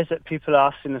surprised that people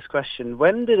are asking this question.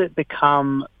 When did it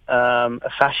become a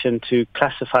fashion to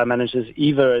classify managers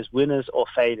either as winners or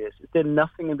failures? Is there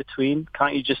nothing in between?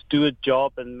 Can't you just do a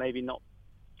job and maybe not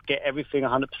get everything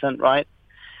 100% right?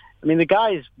 I mean, the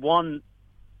guy's won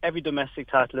every domestic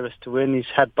title there is to win. He's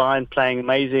had Bayern playing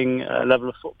amazing level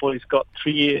of football. He's got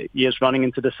 3 years running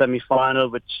into the semi-final,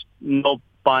 which no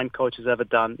Bayern coach has ever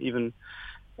done, even,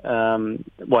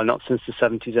 not since the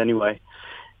 70s anyway.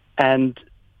 And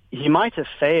he might have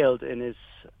failed in his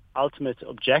ultimate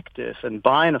objective, and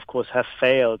Bayern, of course, have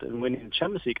failed in winning the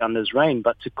Champions League under his reign,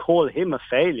 but to call him a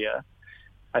failure,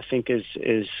 I think is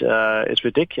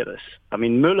ridiculous. I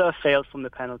mean, Müller failed from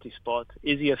the penalty spot.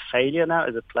 Is he a failure now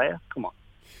as a player? Come on.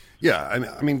 Yeah,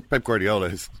 I mean, Pep Guardiola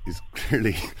is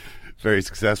clearly a very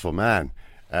successful man,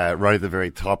 right at the very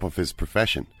top of his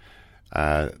profession.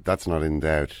 That's not in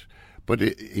doubt. But,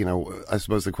 I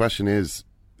suppose the question is,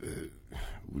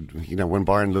 when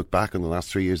Bayern look back on the last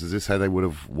 3 years, is this how they would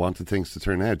have wanted things to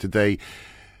turn out? Did they,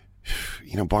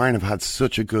 Bayern have had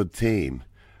such a good team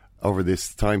over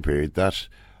this time period that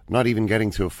not even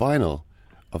getting to a final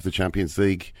of the Champions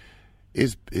League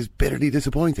is bitterly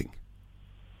disappointing.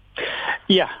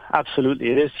 Yeah, absolutely.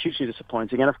 It is hugely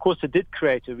disappointing. And of course, it did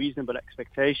create a reasonable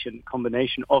expectation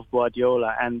combination of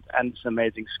Guardiola and this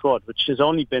amazing squad, which has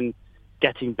only been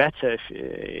getting better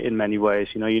in many ways.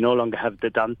 You no longer have the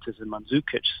Dantes and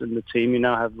Mandzukic in the team. You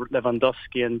now have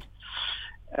Lewandowski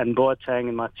and Boateng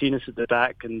and Martinez at the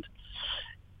back, and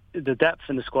the depth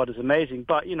in the squad is amazing.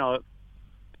 But,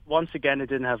 once again, it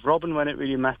didn't have Robben when it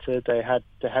really mattered. They had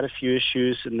a few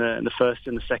issues in the first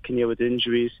and the second year with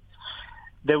injuries.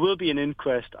 There will be an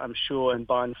inquest, I'm sure, and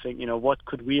Bayern think, what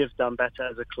could we have done better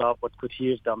as a club? What could he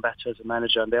have done better as a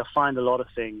manager? And they'll find a lot of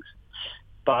things.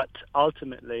 But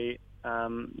ultimately,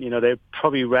 they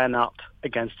probably ran up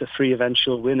against the 3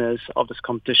 eventual winners of this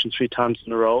competition 3 times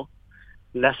in a row.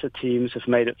 Lesser teams have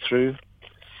made it through.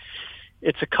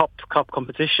 It's a cup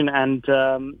competition, and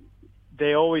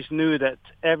they always knew that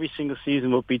every single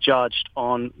season would be judged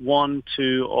on 1,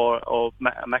 2, or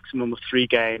a maximum of 3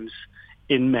 games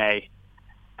in May.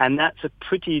 And that's a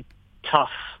pretty tough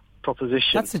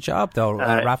proposition. That's a job, though,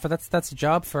 Rafa. That's a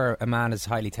job for a man as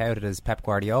highly touted as Pep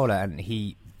Guardiola, and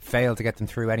he failed to get them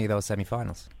through any of those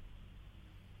semi-finals.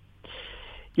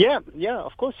 Yeah,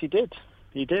 of course he did.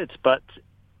 But,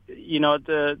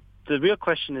 the real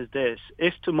question is this.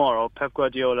 If tomorrow Pep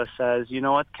Guardiola says, you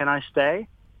know what, can I stay?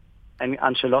 And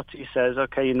Ancelotti says,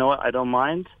 okay, you know what, I don't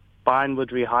mind, Bayern would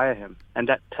rehire him. And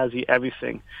that tells you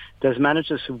everything. There's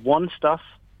managers who won stuff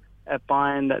at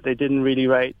Bayern that they didn't really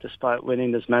rate despite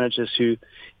winning. There's managers who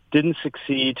didn't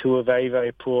succeed, who were very,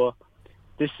 very poor.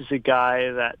 This is a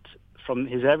guy that, from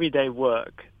his everyday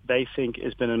work, they think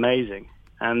has been amazing.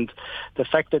 And the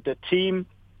fact that the team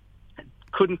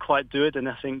couldn't quite do it, and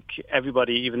I think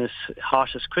everybody, even as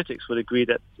harsh as critics, would agree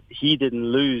that he didn't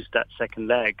lose that second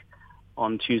leg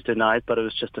on Tuesday night, but it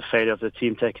was just a failure of the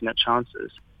team taking their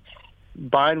chances.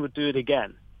 Bayern would do it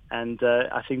again. And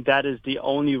I think that is the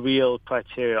only real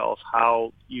criteria of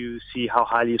how you see how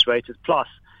highly he's rated. Plus,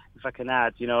 if I can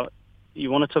add,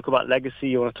 you want to talk about legacy,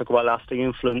 you want to talk about lasting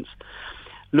influence.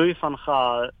 Louis van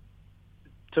Gaal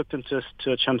took them to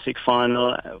a Champions League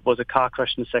final, was a car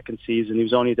crash in the second season. He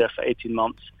was only there for 18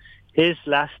 months. His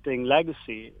lasting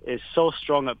legacy is so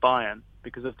strong at Bayern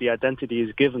because of the identity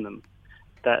he's given them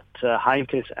that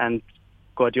Heinkes and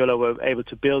Guardiola were able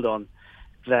to build on,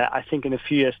 that I think in a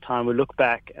few years' time we'll look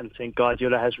back and think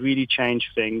Guardiola has really changed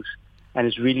things and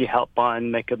has really helped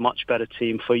Bayern make a much better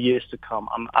team for years to come.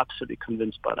 I'm absolutely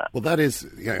convinced by that. Well, that is,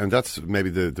 and that's maybe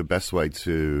the best way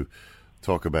to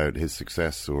talk about his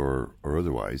success or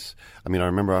otherwise. I mean, I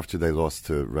remember after they lost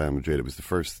to Real Madrid, it was the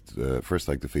first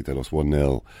leg defeat. They lost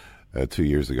 1-0 2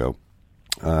 years ago,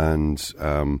 and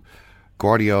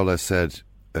Guardiola said,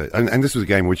 and this was a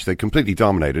game which they completely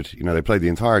dominated. You know, they played the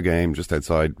entire game just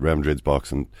outside Real Madrid's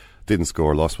box and didn't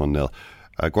score, lost 1-0.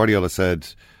 Guardiola said,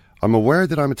 "I'm aware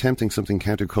that I'm attempting something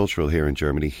countercultural here in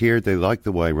Germany. Here they like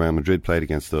the way Real Madrid played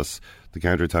against us, the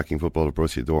counter-attacking football of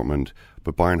Borussia Dortmund,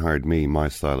 but Bayern hired me, my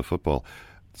style of football."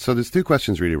 So there's two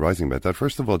questions really rising about that.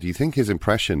 First of all, do you think his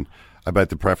impression about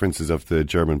the preferences of the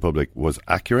German public was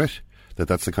accurate, that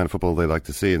that's the kind of football they like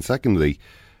to see? And secondly,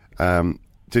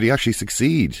 did he actually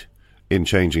succeed in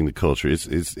changing the culture?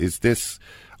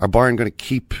 Are Bayern going to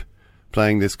keep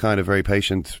playing this kind of very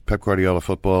patient Pep Guardiola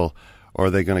football, or are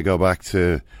they going to go back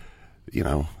to,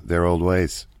 their old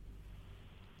ways?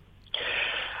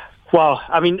 Well,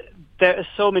 I mean, there are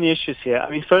so many issues here. I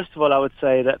mean, first of all, I would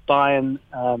say that Bayern,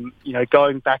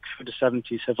 going back through the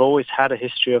 70s, have always had a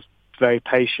history of very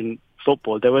patient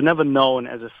football. They were never known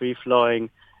as a free-flowing,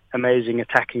 amazing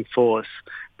attacking force.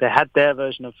 They had their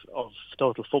version of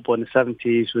total football in the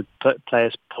 70s with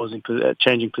players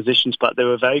changing positions, but they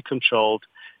were very controlled,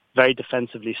 very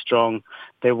defensively strong.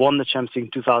 They won the Champions League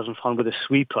in 2001 with a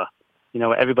sweeper.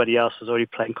 Everybody else was already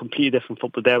playing completely different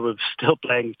football. They were still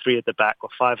playing 3 at the back or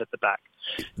 5 at the back.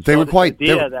 They were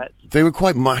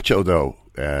quite macho, though,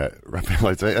 Raphael.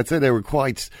 I'd say they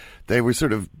were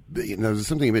sort of, there's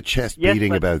something a bit chest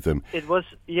beating about them. It was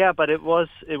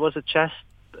a chest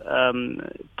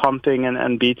pumping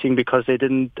and beating because they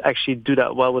didn't actually do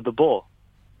that well with the ball.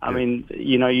 I mean,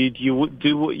 you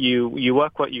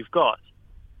work what you've got.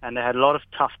 And they had a lot of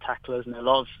tough tacklers and a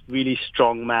lot of really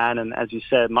strong man and, as you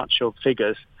said, macho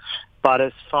figures. But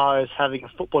as far as having a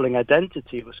footballing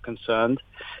identity was concerned,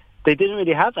 they didn't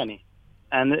really have any.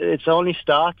 And it's only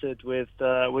started with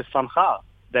Van Gaal,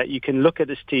 that you can look at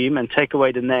this team and take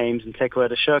away the names and take away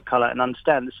the shirt colour and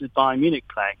understand this is Bayern Munich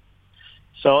playing.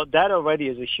 So that already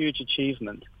is a huge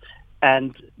achievement.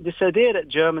 And this idea that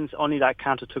Germans only like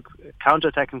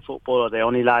counter-attacking football, or they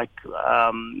only like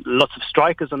lots of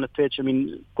strikers on the pitch. I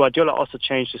mean, Guardiola also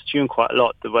changed his tune quite a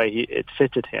lot, the way it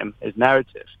fitted him, his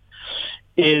narrative,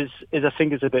 is I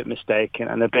think is a bit mistaken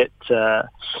and a bit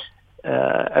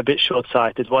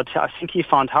short-sighted. What I think he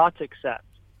found hard to accept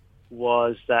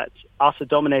was that after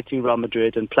dominating Real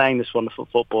Madrid and playing this wonderful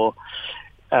football,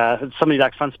 somebody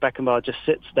like Franz Beckenbauer just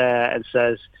sits there and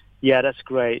says, "Yeah, that's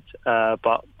great,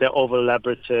 but they're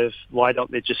over-elaborative. Why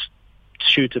don't they just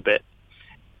shoot a bit?"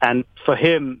 And for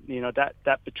him,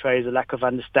 that betrays a lack of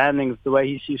understanding of the way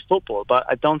he sees football. But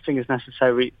I don't think it's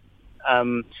necessarily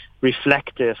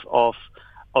reflective of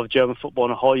German football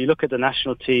on a whole. You look at the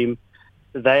national team;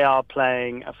 they are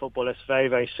playing a football that's very,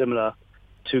 very similar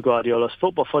to Guardiola's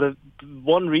football for the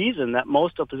one reason that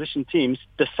most opposition teams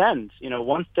defend.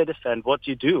 Once they defend, what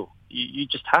do? You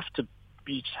just have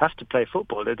to play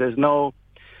football.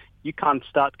 You can't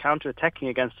start counter-attacking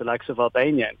against the likes of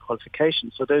Albania in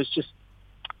qualification. So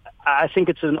I think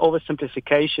it's an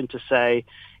oversimplification to say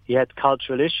he had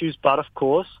cultural issues. But of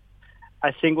course,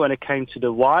 I think when it came to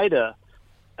the wider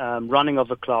running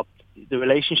of a club, the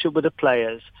relationship with the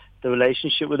players, the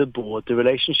relationship with the board, the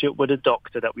relationship with the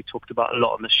doctor that we talked about a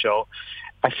lot on the show,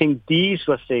 I think these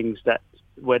were things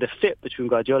where the fit between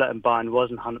Guardiola and Bayern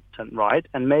wasn't 100% right,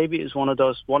 and maybe it's one of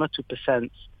those 1 or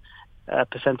 2%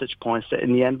 percentage points that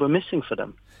in the end were missing for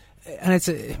them. And it's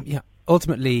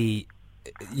ultimately,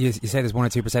 you say there's 1 or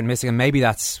 2% missing, and maybe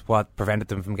that's what prevented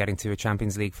them from getting to a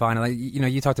Champions League final.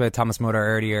 You talked about Thomas Muller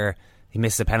earlier. He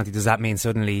misses a penalty. Does that mean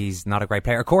suddenly he's not a great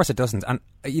player? Of course it doesn't. And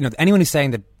anyone who's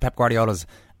saying that Pep Guardiola's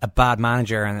a bad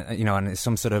manager and is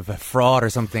some sort of a fraud or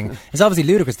something is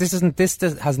obviously ludicrous. This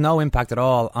has no impact at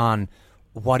all on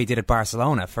what he did at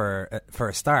Barcelona for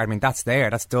a start. I mean, that's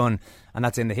done, and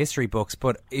that's in the history books.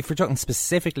 But if we're talking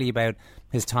specifically about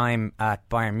his time at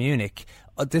Bayern Munich,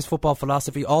 this football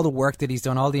philosophy, all the work that he's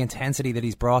done, all the intensity that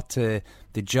he's brought to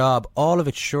the job, all of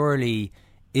it surely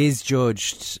is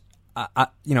judged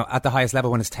at the highest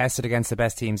level when it's tested against the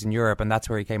best teams in Europe, and that's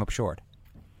where he came up short.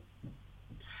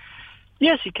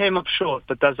 Yes, he came up short,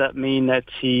 but does that mean that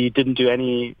he didn't do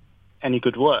any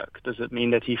good work? Does it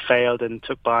mean that he failed and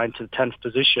took Bayern to the 10th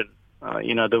position?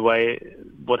 The way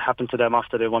what happened to them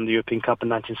after they won the European Cup in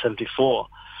 1974.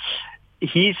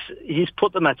 He's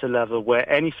put them at a level where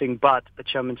anything but a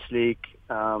Champions League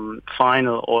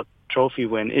final or trophy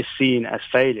win is seen as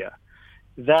failure.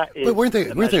 That is. But weren't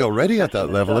they already at that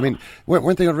level? I mean,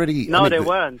 weren't they already? No, I mean, they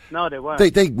weren't. No, they weren't.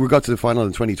 They got to the final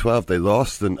in 2012. They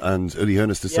lost, and Uli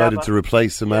Hoeneß decided to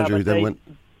replace the manager who then went.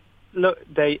 Look,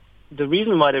 the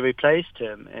reason why they replaced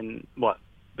him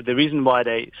the reason why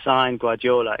they signed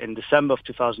Guardiola in December of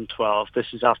 2012. This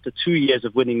is after 2 years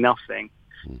of winning nothing,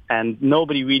 and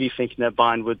nobody really thinking that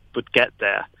Bayern would get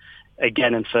there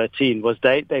again in 13. Was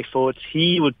they thought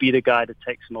he would be the guy that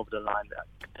takes them over the line.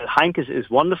 Heynckes is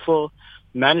wonderful,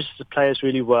 manages the players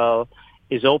really well,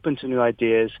 is open to new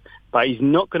ideas, but he's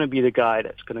not going to be the guy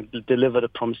that's going to deliver the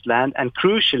promised land. And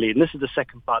crucially, and this is the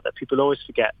second part that people always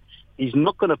forget, he's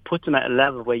not going to put them at a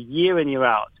level where year in, year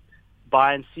out,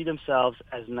 Bayern see themselves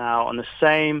as now on the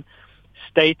same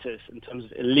status in terms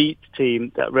of elite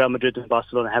team that Real Madrid and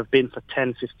Barcelona have been for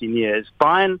 10, 15 years.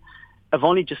 Bayern have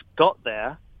only just got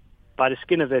there by the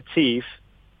skin of their teeth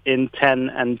in 10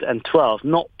 and 12,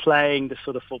 not playing the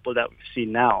sort of football that we've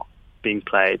seen now being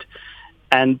played.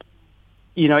 And,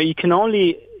 you can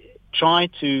only try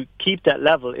to keep that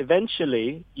level.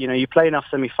 Eventually, you play enough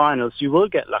semi-finals, you will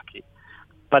get lucky.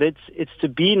 But it's to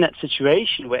be in that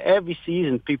situation where every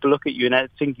season people look at you and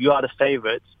think you are the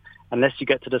favourites. Unless you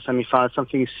get to the semi-finals,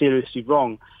 something is seriously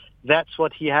wrong. That's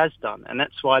what he has done, and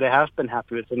that's why they have been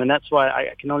happy with him. And that's why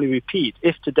I can only repeat,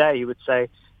 if today he would say,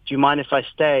 do you mind if I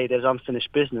stay, there's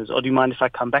unfinished business, or do you mind if I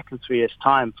come back in 3 years'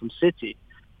 time from City?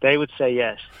 They would say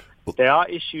yes. There are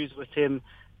issues with him,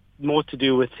 more to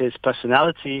do with his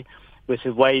personality, with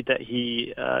the way that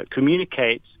he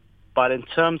communicates. But in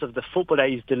terms of the football that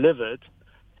he's delivered,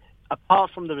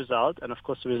 apart from the result, and of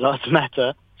course the results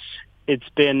matter, it's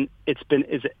been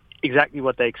exactly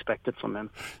what they expected from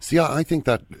him. See, I think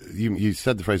that you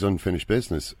said the phrase unfinished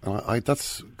business.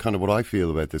 That's kind of what I feel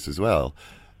about this as well.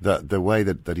 That the way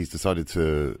that he's decided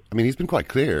to, I mean, he's been quite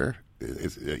clear.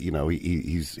 He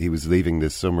was leaving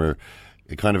this summer.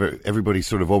 It kind of everybody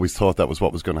sort of always thought that was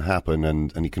what was going to happen,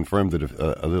 and he confirmed it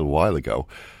a little while ago.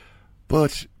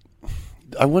 But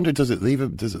I wonder, does it leave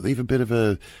a bit of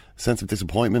a sense of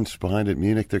disappointment behind it?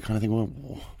 Munich, they're kind of thinking,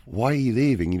 well, why are you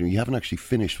leaving? You haven't actually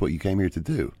finished what you came here to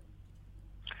do.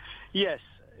 Yes,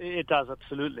 it does,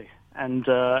 absolutely. And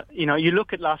you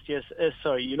look at last night's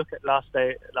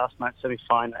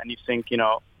semi-final, and you think,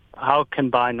 how can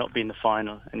Bayern not be in the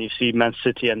final? And you see Man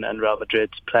City and Real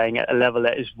Madrid playing at a level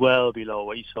that is well below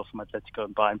what you saw from Atletico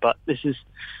and Bayern. But this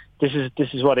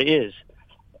is what it is,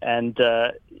 and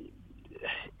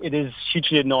it is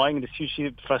hugely annoying. It is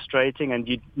hugely frustrating, and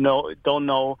you don't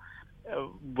know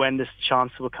when this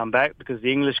chance will come back, because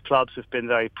the English clubs have been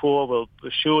very poor. Will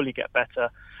surely get better,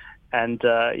 and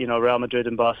Real Madrid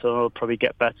and Barcelona will probably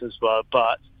get better as well.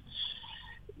 But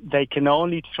they can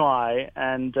only try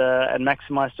and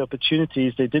maximise the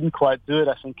opportunities. They didn't quite do it,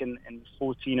 I think, in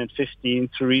 14 and 15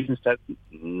 for reasons that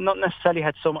not necessarily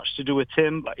had so much to do with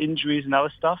him, but injuries and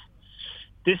other stuff.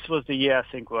 This was the year,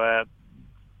 I think, where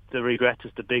the regret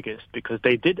is the biggest, because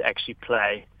they did actually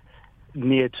play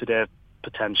near to their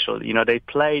potential. They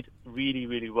played really,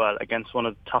 really well against one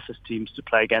of the toughest teams to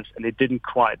play against, and they didn't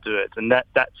quite do it, and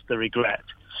that's the regret.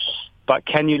 But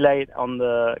can you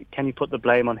can you put the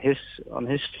blame on his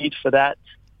feet for that?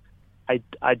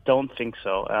 I don't think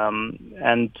so.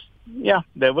 And yeah,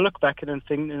 they will look back at it and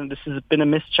think, this has been a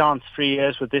missed chance. 3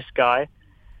 years with this guy.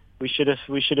 We should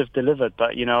have delivered,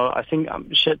 but I think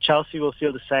Chelsea will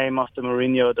feel the same after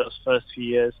Mourinho those first few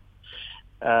years.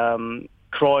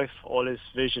 Cruyff, all his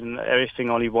vision,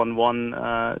 everything, only won one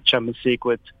Champions League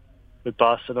with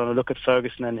Barcelona. Look at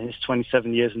Ferguson and his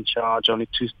 27 years in charge, only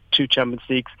two Champions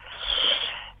Leagues.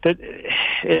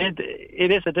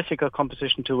 It is a difficult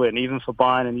competition to win, even for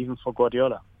Bayern and even for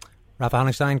Guardiola. Rafa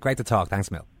Honigstein, great to talk. Thanks,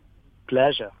 Mil.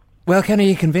 Pleasure. Well, Ken, are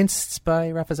you convinced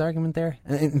by Rafa's argument there?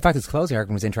 In fact, his closing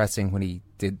argument was interesting when he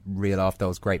did reel off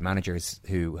those great managers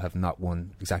who have not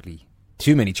won exactly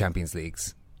too many Champions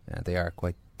Leagues. They are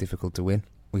quite difficult to win.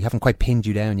 We haven't quite pinned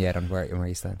you down yet on where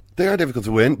you stand. They are difficult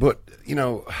to win, but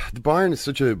the Bayern is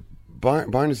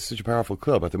such a powerful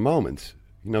club at the moment.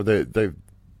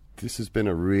 This has been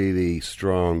a really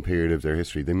strong period of their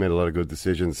history. They made a lot of good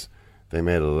decisions. They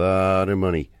made a lot of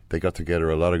money. They got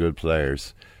together a lot of good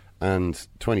players. And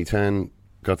 2010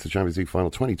 got to the Champions League final.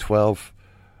 2012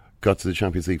 got to the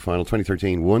Champions League final.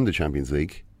 2013 won the Champions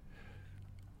League.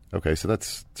 Okay, so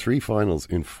that's 3 finals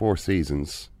in 4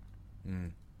 seasons.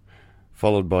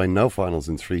 Followed by no finals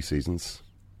in 3 seasons.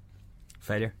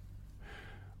 Failure?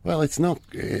 Well, it's not.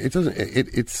 It doesn't.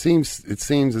 It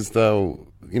seems as though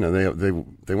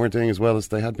they weren't doing as well as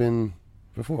they had been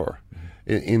before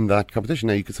in that competition.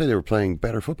 Now you could say they were playing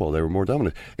better football. They were more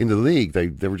dominant in the league.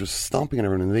 They were just stomping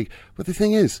everyone in the league. But the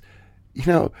thing is,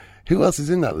 who else is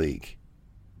in that league?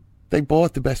 They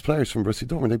bought the best players from Borussia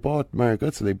Dortmund. They bought Mario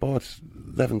Götze. They bought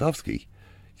Lewandowski.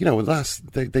 You know,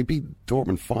 they beat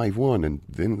Dortmund 5-1, and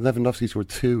then Lewandowski scored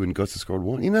 2 and Götze scored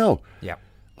 1. You know. Yeah.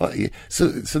 So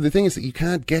the thing is that you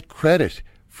can't get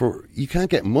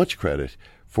much credit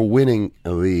for winning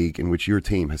a league in which your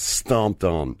team has stomped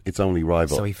on its only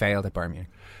rival. So he failed at Bayern Munich.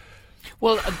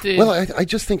 Well, I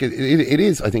just think it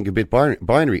is. I think a bit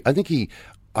binary. I think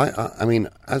I mean,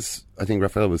 as I think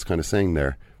Raphael was kind of saying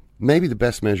there, maybe the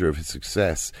best measure of his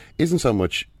success isn't so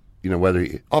much, you know, whether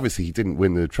obviously he didn't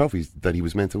win the trophies that he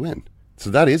was meant to win. So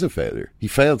that is a failure. He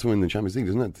failed to win the Champions League,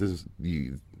 isn't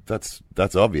it?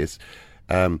 That's obvious.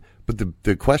 But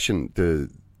the question, the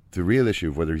real issue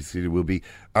of whether he's succeeded will be: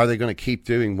 are they going to keep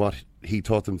doing what he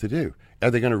taught them to do? Are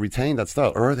they going to retain that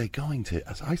style, or are they going to,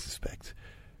 as I suspect,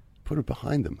 put it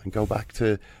behind them and go back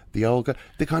to the old?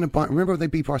 They kind of remember they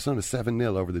beat Barcelona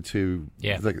 7-0 over the two.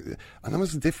 Yeah, and that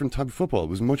was a different type of football. It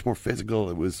was much more physical.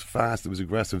 It was fast. It was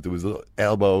aggressive. There was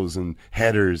elbows and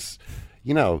headers.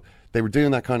 You know, they were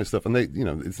doing that kind of stuff, and they, you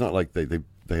know, it's not like they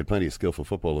had plenty of skillful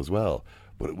football as well,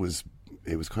 but it was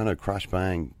kind of crash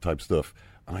bang type stuff.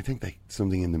 And I think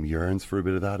something in them yearns for a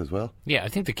bit of that as well. Yeah, I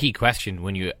think the key question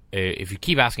when you if you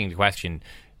keep asking the question,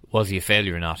 was he a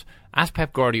failure or not? Ask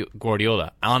Pep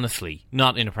Guardiola, honestly,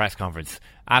 not in a press conference.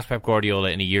 Ask Pep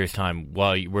Guardiola in a year's time,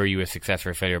 were you a success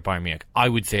or a failure at Bayern Munich? I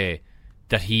would say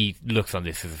that he looks on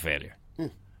this as a failure.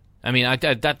 I mean, I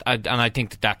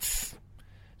think that's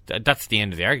the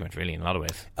end of the argument, really, in a lot of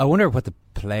ways. I wonder what the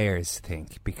players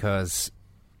think, because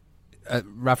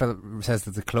Rafael says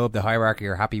that the club, the hierarchy,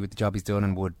 are happy with the job he's done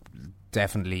and would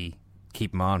definitely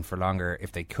keep him on for longer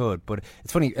if they could. But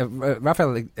it's funny,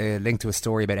 Rafael linked to a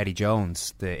story about Eddie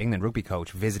Jones, the England rugby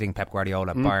coach, visiting Pep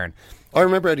Guardiola at Bayern. I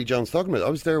remember Eddie Jones talking about it.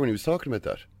 I was there when he was talking about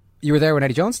that. You were there when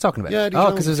Eddie Jones was talking about it?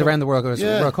 Yeah, because it was around the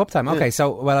World Cup time. Okay,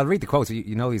 so, well, I'll read the quotes.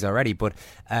 You know these already, but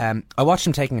I watched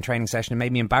him taking a training session. It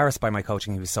made me embarrassed by my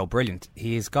coaching. He was so brilliant.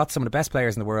 He's got some of the best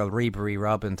players in the world, Ribery,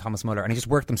 Robben, Thomas Muller, and he just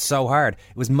worked them so hard.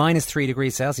 It was -3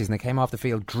 degrees Celsius, and they came off the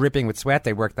field dripping with sweat.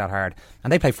 They worked that hard.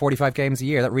 And they play 45 games a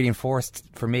year. That reinforced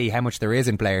for me how much there is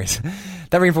in players.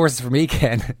 That reinforces for me,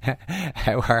 Ken,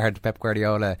 how hard Pep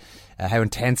Guardiola, how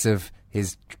intensive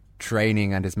his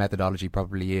training and his methodology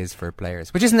probably is for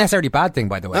players, which isn't necessarily a bad thing,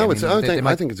 by the way. No,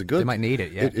 I think it's a good. They might need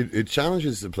it. Yeah, it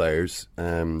challenges the players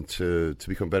to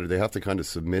become better. They have to kind of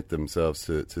submit themselves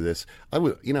to this.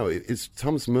 Is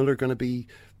Thomas Muller going to be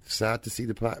sad to see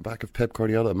the back of Pep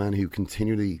Guardiola, a man who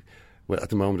continually, at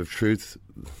the moment of truth,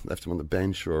 left him on the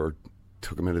bench or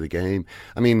took him out of the game?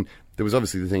 I mean, there was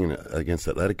obviously the thing against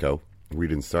Atletico where he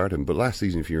didn't start him, but last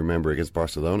season, if you remember, against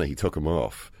Barcelona, he took him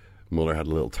off. Muller had a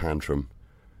little tantrum.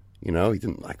 You know, he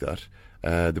didn't like that.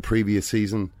 The previous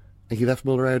season, he left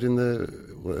Muller out in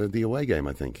the away game,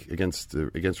 I think, against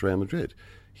Real Madrid.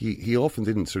 He often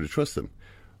didn't sort of trust them.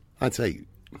 I'd say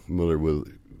Muller will,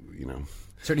 you know.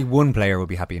 Certainly one player will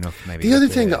be happy enough, maybe. The other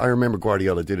thing that I remember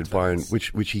Guardiola did at Bayern,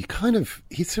 which he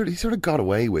sort of got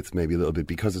away with maybe a little bit,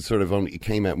 because it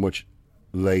came out much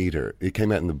later. It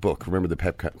came out in the book. Remember the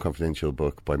Pep Confidential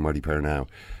book by Marty Pernow?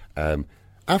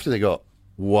 After they got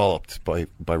walloped by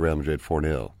Real Madrid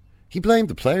 4-0. He blamed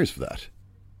the players for that.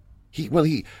 He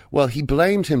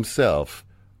blamed himself,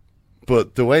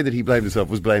 but the way that he blamed himself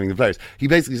was blaming the players. He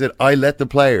basically said, "I let the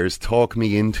players talk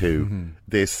me into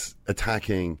this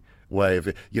attacking way of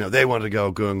it. You know, they wanted to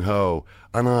go gung ho,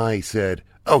 and I said,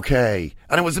 okay,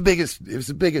 and it was the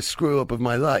biggest screw up of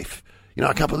my life. You know,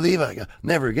 I can't believe it.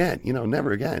 Never again. You know,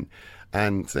 never again."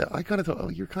 And I kind of thought, oh,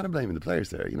 you're kind of blaming the players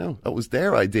there. You know, it was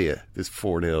their idea. This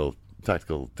 4-0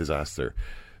 tactical disaster.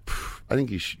 I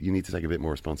think you need to take a bit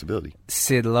more responsibility.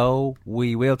 Sid Lowe,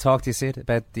 we will talk to you, Sid,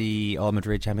 about the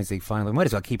All-Madrid Champions League final. We might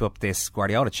as well keep up this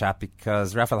Guardiola chat,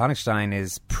 because Raphael Honigstein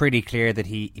is pretty clear that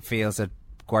he feels that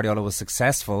Guardiola was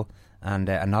successful and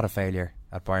not a failure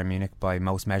at Bayern Munich by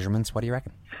most measurements. What do you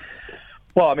reckon?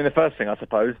 Well, I mean, the first thing, I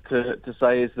suppose, to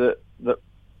say is that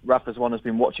Rafa's one has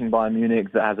been watching Bayern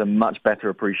Munich, that has a much better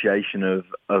appreciation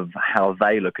of how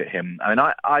they look at him. I mean,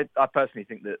 I personally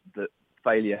think that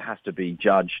failure has to be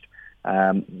judged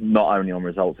not only on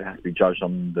results, it has to be judged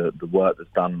on the work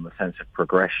that's done and the sense of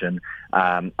progression.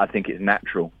 I think it's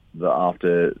natural that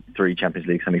after 3 Champions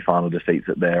League semi-final defeats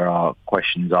that there are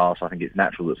questions asked. I think it's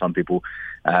natural that some people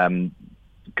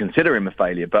consider him a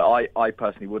failure, but I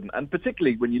personally wouldn't. And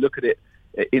particularly when you look at it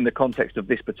in the context of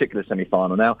this particular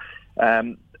semi-final. Now,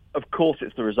 of course,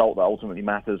 it's the result that ultimately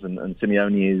matters, and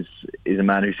Simeone is a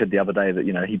man who said the other day that,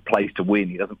 you know, he plays to win.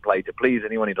 He doesn't play to please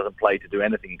anyone. He doesn't play to do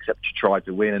anything except to try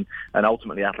to win. And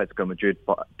ultimately, Atletico Madrid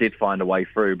did find a way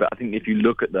through. But I think if you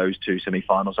look at those two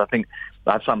semi-finals, I think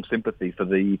I have some sympathy for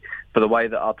the way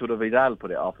that Arturo Vidal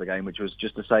put it after the game, which was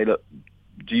just to say, look,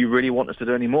 do you really want us to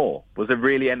do any more? Was there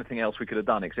really anything else we could have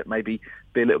done except maybe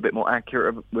be a little bit more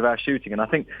accurate with our shooting? And I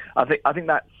think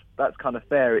that's kind of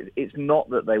fair. It's not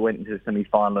that they went into the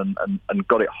semi-final and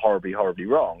got it horribly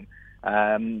wrong.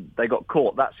 They got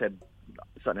caught. That said,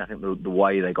 certainly I think the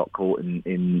way they got caught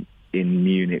in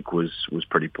Munich was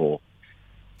pretty poor.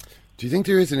 Do you think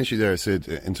there is an issue there, Sid,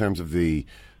 in terms of the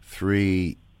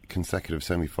 3 consecutive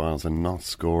semi-finals and not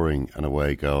scoring an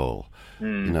away goal?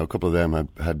 You know, a couple of them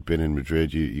had been in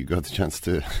Madrid. You got the chance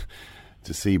to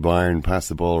see Bayern pass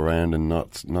the ball around and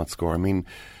not score. I mean,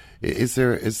 is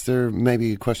there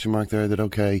maybe a question mark there that,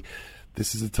 okay,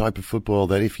 this is the type of football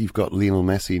that if you've got Lionel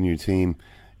Messi in your team,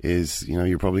 is, you know,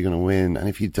 you're probably going to win, and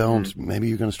if you don't, maybe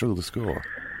you're going to struggle to score.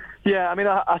 Yeah, I mean,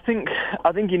 I think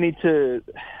you need to.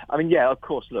 I mean, yeah, of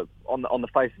course. Look, on the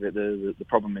face of it, the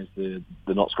problem is the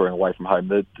not scoring away from home.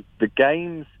 The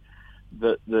games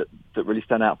that really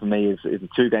stand out for me is the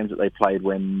 2 games that they played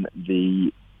when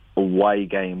the away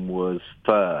game was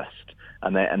first,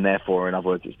 and therefore, in other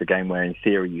words, it's the game where, in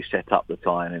theory, you set up the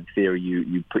tie, and in theory,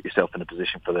 you put yourself in a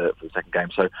position for the second game.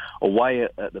 So away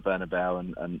at the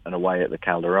Bernabeu and away at the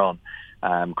Calderón.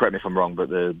 Correct me if I'm wrong, but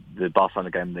the Barcelona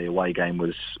game, the away game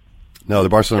was. No, the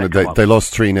Barcelona, they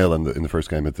lost 3-0 in the first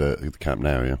game at the Camp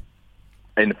Nou, yeah?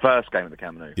 In the first game at the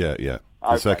Camp Nou? Yeah.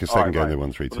 The second game they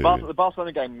won 3-2. The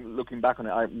Barcelona game, looking back on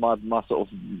it, my sort of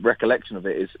recollection of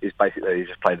it is basically they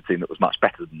just played a team that was much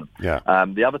better than them. Yeah.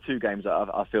 The other 2 games that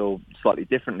I feel slightly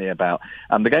differently about.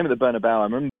 The game at the Bernabeu, I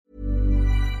remember.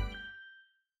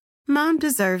 Mom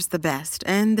deserves the best,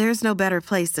 and there's no better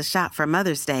place to shop for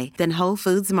Mother's Day than Whole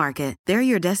Foods Market. They're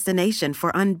your destination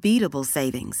for unbeatable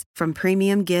savings, from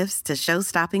premium gifts to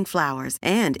show-stopping flowers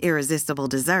and irresistible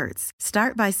desserts.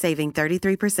 Start by saving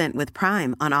 33% with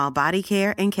Prime on all body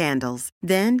care and candles.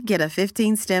 Then get a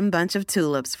 15-stem bunch of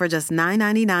tulips for just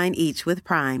 $9.99 each with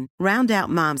Prime. Round out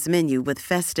Mom's menu with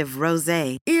festive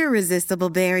rosé, irresistible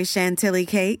berry chantilly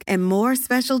cake, and more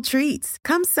special treats.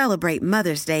 Come celebrate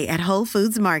Mother's Day at Whole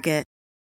Foods Market.